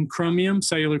low in chromium,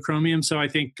 cellular chromium. So I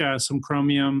think some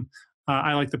chromium,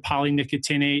 I like the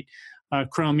polynicotinate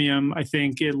chromium. I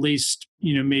think at least,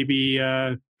 maybe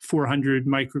 400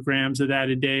 micrograms of that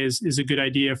a day is a good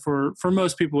idea for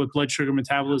most people with blood sugar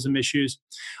metabolism issues.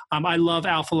 I love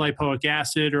alpha lipoic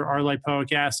acid or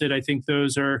R-lipoic acid. I think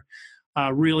those are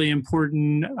really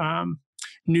important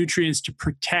nutrients to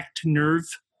protect nerve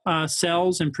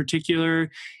cells in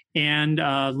particular, and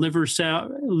liver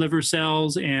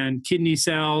cells and kidney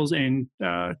cells and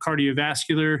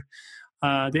cardiovascular,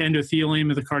 the endothelium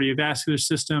of the cardiovascular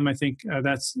system. I think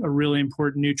that's a really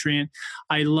important nutrient.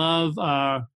 I love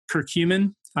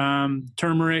curcumin,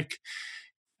 turmeric,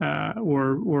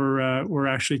 or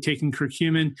actually taking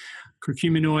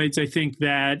curcuminoids. I think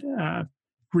that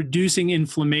reducing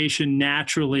inflammation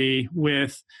naturally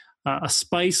with a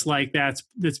spice like that's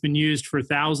been used for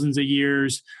thousands of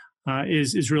years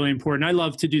is really important. I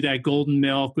love to do that golden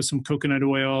milk with some coconut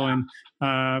oil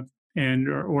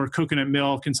or coconut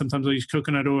milk, and sometimes I'll use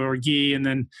coconut oil or ghee, and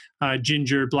then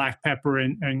ginger, black pepper,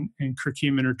 and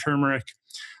curcumin or turmeric.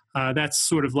 That's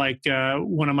sort of like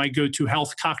one of my go-to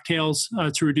health cocktails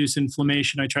to reduce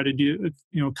inflammation. I try to do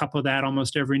a cup of that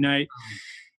almost every night.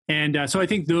 And so I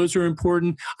think those are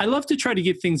important. I love to try to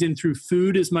get things in through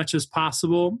food as much as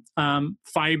possible,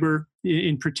 fiber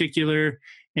in particular,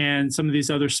 and some of these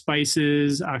other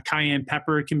spices. Cayenne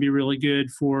pepper can be really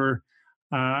good for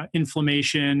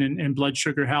inflammation and blood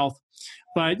sugar health.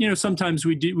 But, sometimes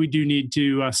we do need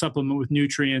to supplement with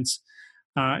nutrients.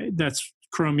 That's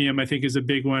chromium, I think, is a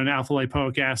big one. Alpha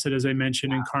lipoic acid, as I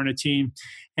mentioned, and carnitine.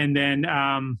 And then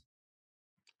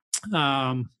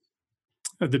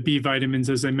the B vitamins,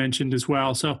 as I mentioned as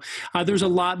well. So there's a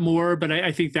lot more, but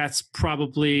I think that's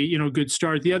probably, a good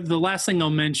start. The last thing I'll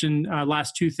mention,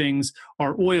 last two things,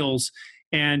 are oils.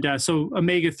 And so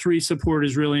omega-3 support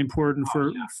is really important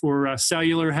for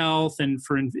cellular health and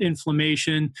for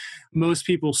inflammation. Most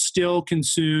people still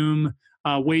consume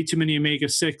way too many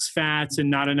omega-6 fats and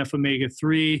not enough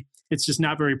omega-3. It's just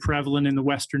not very prevalent in the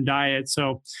Western diet.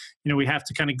 So, we have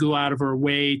to kind of go out of our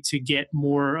way to get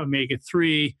more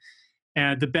omega-3.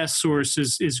 And the best source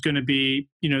is going to be,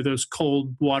 those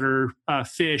cold water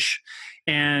fish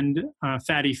and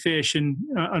fatty fish. And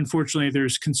unfortunately,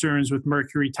 there's concerns with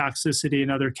mercury toxicity and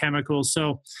other chemicals.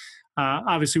 So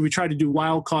obviously, we try to do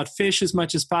wild-caught fish as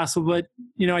much as possible. But,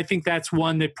 I think that's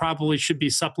one that probably should be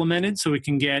supplemented so we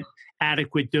can get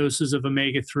adequate doses of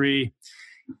omega-3.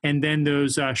 And then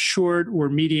those short or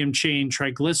medium-chain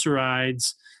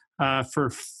triglycerides, for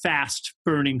fast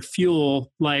burning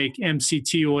fuel like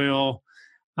MCT oil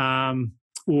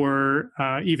or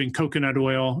even coconut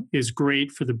oil is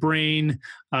great for the brain,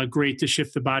 great to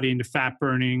shift the body into fat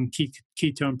burning,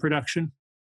 ketone production.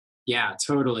 Yeah,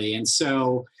 totally. And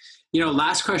so,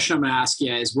 last question I'm going to ask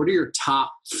you is, what are your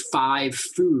top 5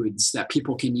 foods that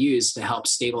people can use to help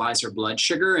stabilize their blood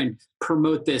sugar and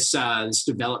promote this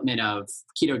development of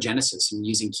ketogenesis and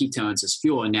using ketones as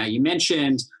fuel? And now you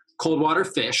mentioned cold water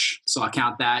fish, so I'll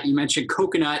count that. You mentioned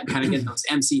coconut, kind of getting those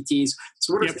MCTs.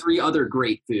 So what are 3 other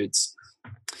great foods?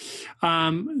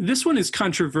 This one is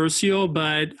controversial,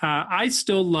 but I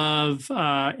still love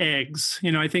eggs.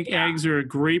 I think eggs are a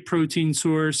great protein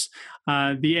source.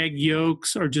 The egg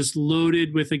yolks are just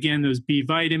loaded with, again, those B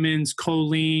vitamins,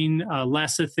 choline,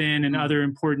 lecithin, and other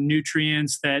important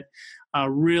nutrients that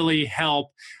really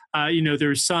help.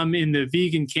 There's some in the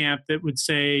vegan camp that would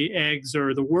say eggs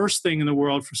are the worst thing in the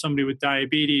world for somebody with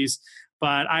diabetes,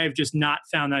 but I have just not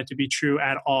found that to be true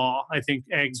at all. I think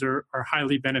eggs are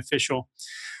highly beneficial.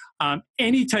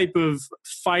 Any type of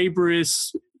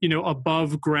fibrous,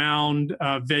 above ground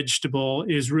vegetable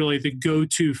is really the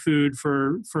go-to food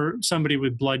for somebody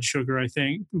with blood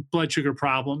sugar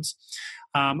problems.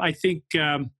 I think,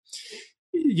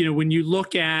 when you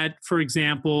look at, for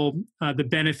example, the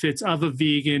benefits of a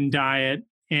vegan diet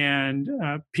and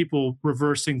people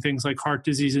reversing things like heart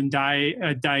disease and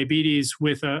diabetes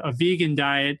with a vegan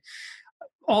diet,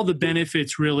 all the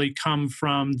benefits really come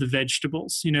from the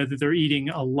vegetables, that they're eating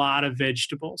a lot of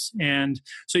vegetables. And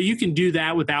so you can do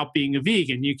that without being a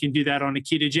vegan. You can do that on a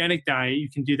ketogenic diet. You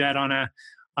can do that on a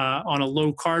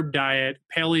low carb diet,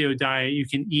 paleo diet. You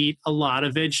can eat a lot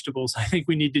of vegetables. I think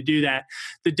we need to do that.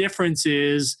 The difference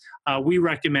is we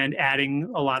recommend adding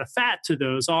a lot of fat to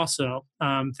those also,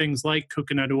 things like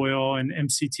coconut oil and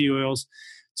MCT oils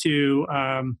to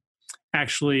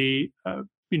actually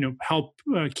help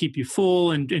keep you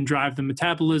full and drive the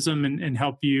metabolism and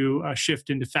help you shift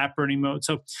into fat burning mode.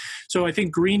 So I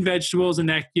think green vegetables, and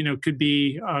that could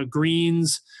be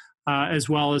greens, as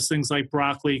well as things like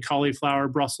broccoli, cauliflower,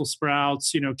 Brussels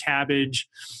sprouts, cabbage,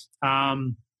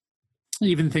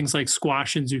 even things like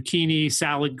squash and zucchini,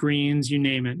 salad greens, you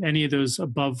name it. Any of those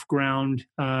above ground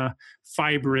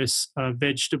fibrous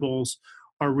vegetables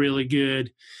are really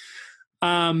good.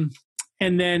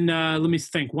 And then let me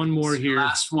think. One more here.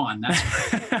 Last one.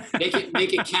 That's great.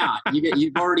 Make it count.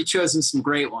 You've already chosen some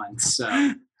great ones.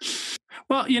 So.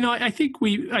 Well, I think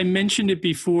I mentioned it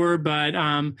before, but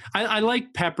I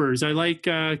like peppers. I like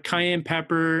cayenne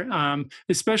pepper,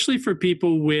 especially for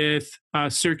people with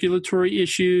circulatory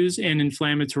issues and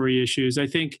inflammatory issues. I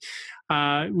think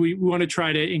we want to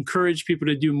try to encourage people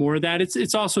to do more of that.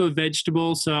 It's also a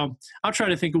vegetable, so I'll try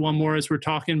to think of one more as we're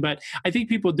talking. But I think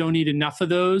people don't eat enough of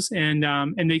those, and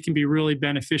they can be really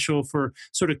beneficial for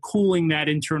sort of cooling that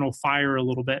internal fire a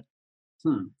little bit.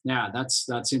 Yeah,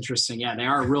 that's interesting. Yeah, they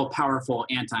are real powerful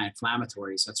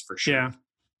anti-inflammatories. That's for sure.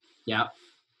 Yeah.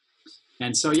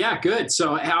 And so, good.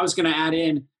 So I was going to add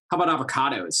in, how about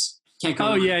avocados? Can't go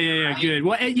wrong, right? Good.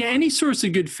 Well, any source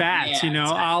of good fats, exactly.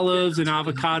 Olives and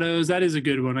avocados. That is a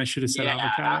good one. I should have said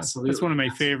avocados. Absolutely. That's one of my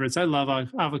favorites. I love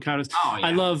avocados. Oh, yeah.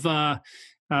 I love,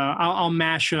 I'll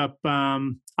mash up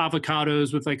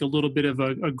avocados with like a little bit of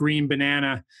a green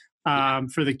banana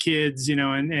for the kids,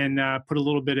 and put a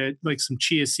little bit of like some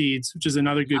chia seeds, which is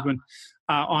another good one,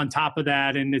 on top of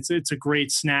that. And it's a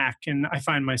great snack. And I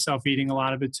find myself eating a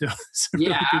lot of it too.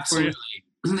 Really absolutely.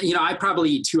 I probably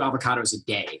eat 2 avocados a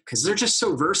day because they're just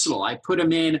so versatile. I put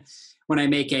them in when I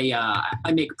make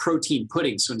I make protein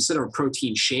pudding. So instead of a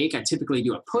protein shake, I typically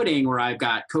do a pudding where I've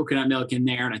got coconut milk in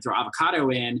there and I throw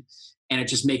avocado in. And it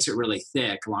just makes it really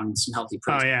thick along with some healthy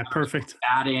protein. Oh, yeah, perfect.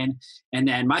 Add in. And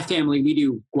then my family, we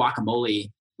do guacamole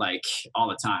like all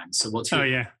the time. So we'll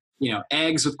do,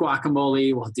 eggs with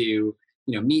guacamole. We'll do,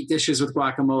 meat dishes with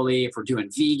guacamole. If we're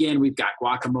doing vegan, we've got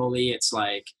guacamole. It's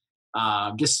like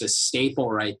just a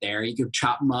staple right there. You can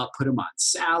chop them up, put them on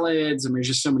salads. I mean, there's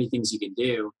just so many things you can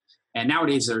do. And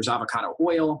nowadays there's avocado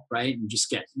oil, right? And just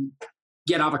get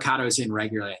avocados in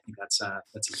regularly. I think that's a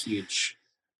huge.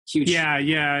 Yeah.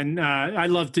 And I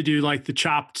love to do like the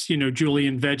chopped,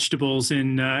 julienne vegetables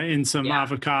in some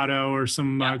avocado or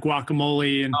some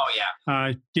guacamole. And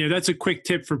that's a quick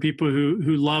tip for people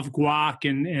who love guac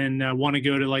and want to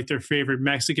go to like their favorite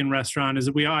Mexican restaurant. Is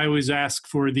I always ask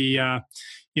for the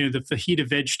the fajita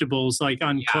vegetables like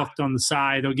uncooked on the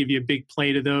side. They'll give you a big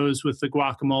plate of those with the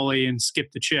guacamole and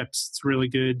skip the chips. It's really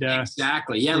good.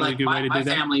 Exactly. Yeah, really like my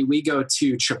family, we go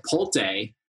to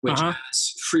Chipotle, which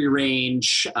has free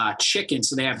range chicken.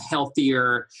 So they have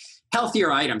healthier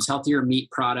items, healthier meat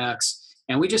products.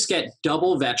 And we just get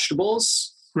double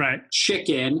vegetables, right?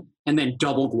 Chicken, and then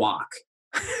double guac.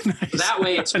 Nice. So that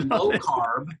way it's low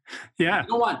carb. Yeah. We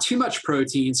don't want too much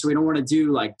protein. So we don't want to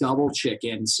do like double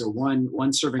chicken. So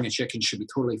one serving of chicken should be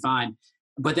totally fine.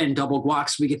 But then double guac,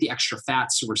 so we get the extra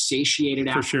fat. So we're satiated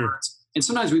afterwards. Sure. And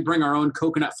sometimes we bring our own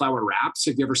coconut flour wraps.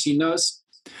 Have you ever seen those?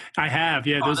 I have.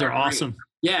 Yeah. Those are awesome. Great.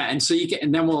 Yeah, and so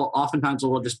and then we'll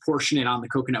just portion it on the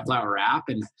coconut flour wrap,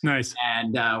 and nice,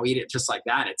 and we eat it just like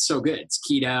that. It's so good. It's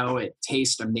keto. It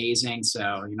tastes amazing.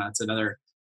 So it's another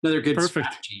good perfect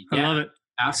strategy. I love it.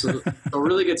 Absolutely. So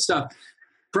really good stuff.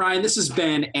 Brian, this has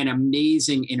been an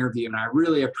amazing interview, and I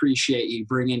really appreciate you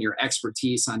bringing your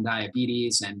expertise on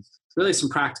diabetes and really some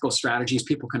practical strategies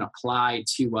people can apply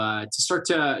to start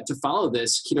to follow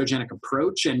this ketogenic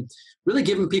approach, and really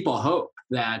giving people hope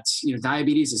that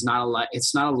diabetes is not a life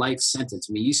sentence.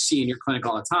 I mean, you see in your clinic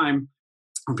all the time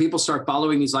when people start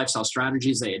following these lifestyle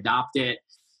strategies, they adopt it.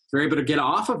 They're able to get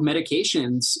off of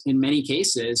medications in many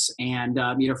cases, and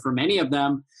for many of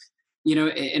them,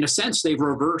 in a sense, they've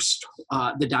reversed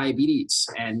the diabetes,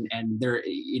 and they're,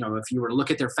 if you were to look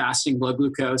at their fasting blood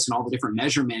glucose and all the different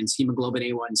measurements, hemoglobin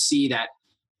A1C, that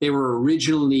they were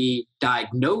originally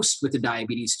diagnosed with the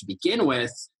diabetes to begin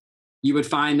with, you would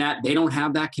find that they don't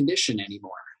have that condition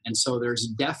anymore. And so there's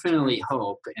definitely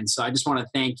hope. And so I just want to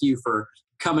thank you for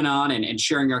coming on and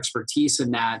sharing your expertise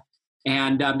in that.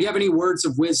 And do you have any words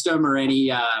of wisdom or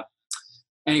any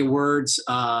words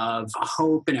of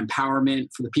hope and empowerment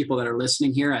for the people that are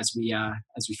listening here as we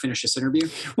finish this interview?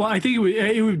 Well, I think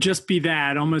it would just be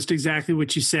that, almost exactly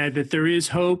what you said, that there is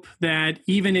hope, that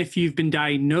even if you've been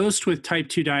diagnosed with type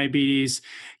 2 diabetes,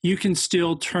 you can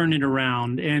still turn it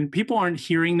around. And people aren't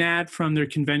hearing that from their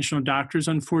conventional doctors,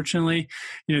 unfortunately.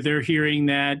 They're hearing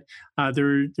that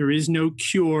there is no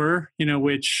cure,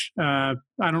 which I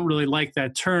don't really like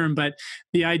that term, but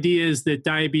the idea is that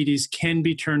diabetes can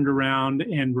be turned around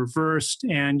and reversed,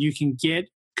 and you can get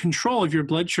control of your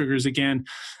blood sugars again.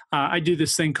 I do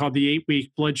this thing called the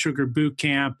 8-week blood sugar boot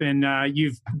camp, and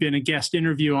you've been a guest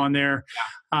interview on there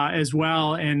as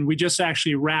well. And we just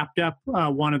actually wrapped up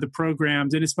one of the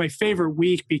programs, and it's my favorite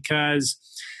week because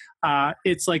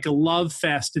it's like a love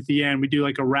fest at the end. We do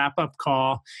like a wrap-up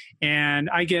call, and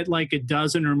I get like a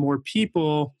dozen or more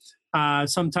people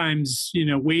sometimes,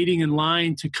 waiting in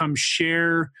line to come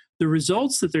share the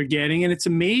results that they're getting. And it's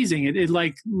amazing. It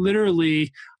like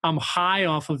literally, I'm high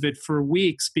off of it for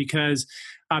weeks because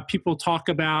people talk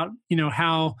about,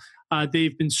 how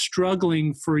they've been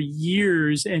struggling for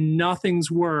years and nothing's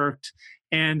worked.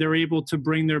 And they're able to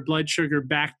bring their blood sugar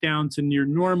back down to near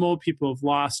normal. People have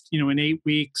lost, in 8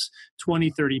 weeks,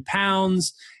 20, 30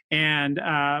 pounds. And,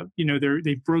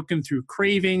 they've broken through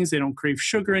cravings. They don't crave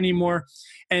sugar anymore.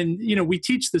 And, we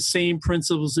teach the same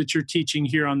principles that you're teaching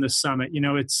here on this summit.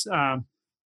 It's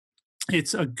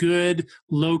a good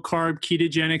low-carb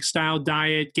ketogenic style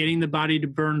diet, getting the body to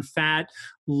burn fat,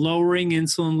 lowering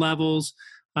insulin levels,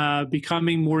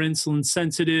 becoming more insulin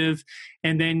sensitive,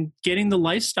 and then getting the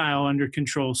lifestyle under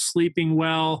control, sleeping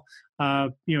well,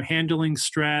 handling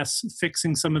stress,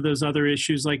 fixing some of those other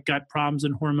issues like gut problems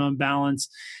and hormone balance,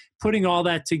 putting all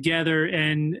that together.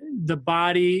 And the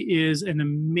body is an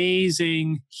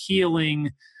amazing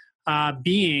healing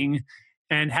being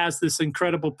and has this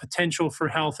incredible potential for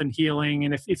health and healing.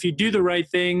 And if you do the right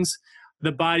things,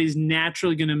 the body's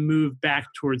naturally going to move back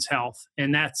towards health.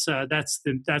 And that's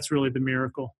really the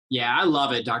miracle. Yeah, I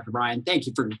love it, Dr. Brian. Thank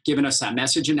you for giving us that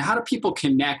message. And how do people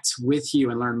connect with you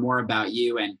and learn more about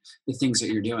you and the things that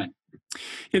you're doing?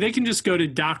 Yeah, they can just go to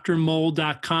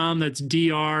drmoll.com. That's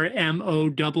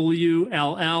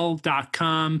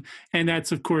drmowl.com. And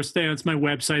that's, of course, that's my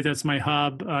website. That's my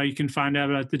hub. You can find out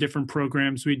about the different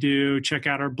programs we do, check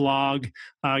out our blog,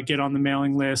 get on the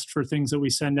mailing list for things that we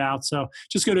send out. So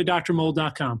just go to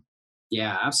drmoll.com.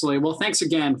 Yeah, absolutely. Well, thanks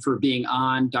again for being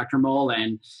on, Dr. Moll.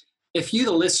 And if you,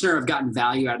 the listener, have gotten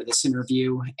value out of this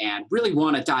interview and really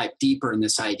want to dive deeper in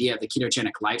this idea of the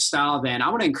ketogenic lifestyle, then I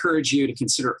want to encourage you to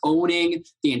consider owning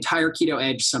the entire Keto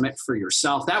Edge Summit for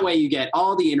yourself. That way you get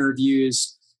all the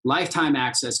interviews, lifetime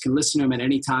access, can listen to them at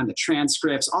any time, the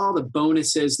transcripts, all the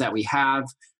bonuses that we have,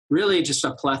 really just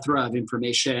a plethora of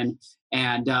information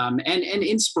and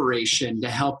inspiration to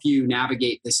help you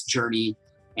navigate this journey.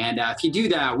 And if you do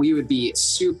that, we would be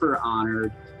super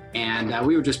honored. And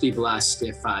we would just be blessed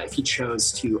if you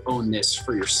chose to own this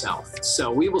for yourself. So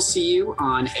we will see you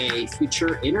on a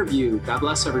future interview. God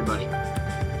bless everybody.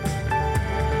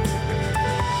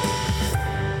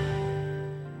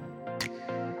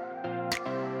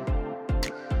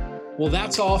 Well,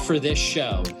 that's all for this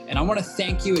show. And I want to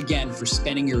thank you again for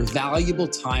spending your valuable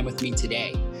time with me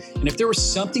today. And if there was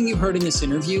something you heard in this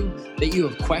interview that you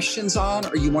have questions on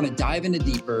or you want to dive into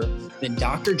deeper, then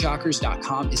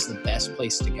drjockers.com is the best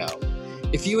place to go.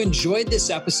 If you enjoyed this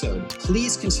episode,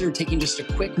 please consider taking just a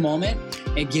quick moment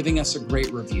and giving us a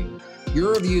great review.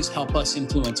 Your reviews help us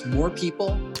influence more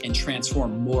people and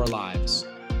transform more lives.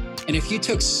 And if you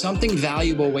took something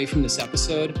valuable away from this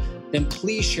episode, then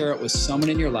please share it with someone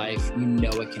in your life you know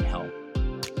it can help.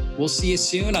 We'll see you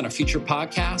soon on a future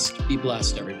podcast. Be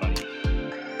blessed, everybody.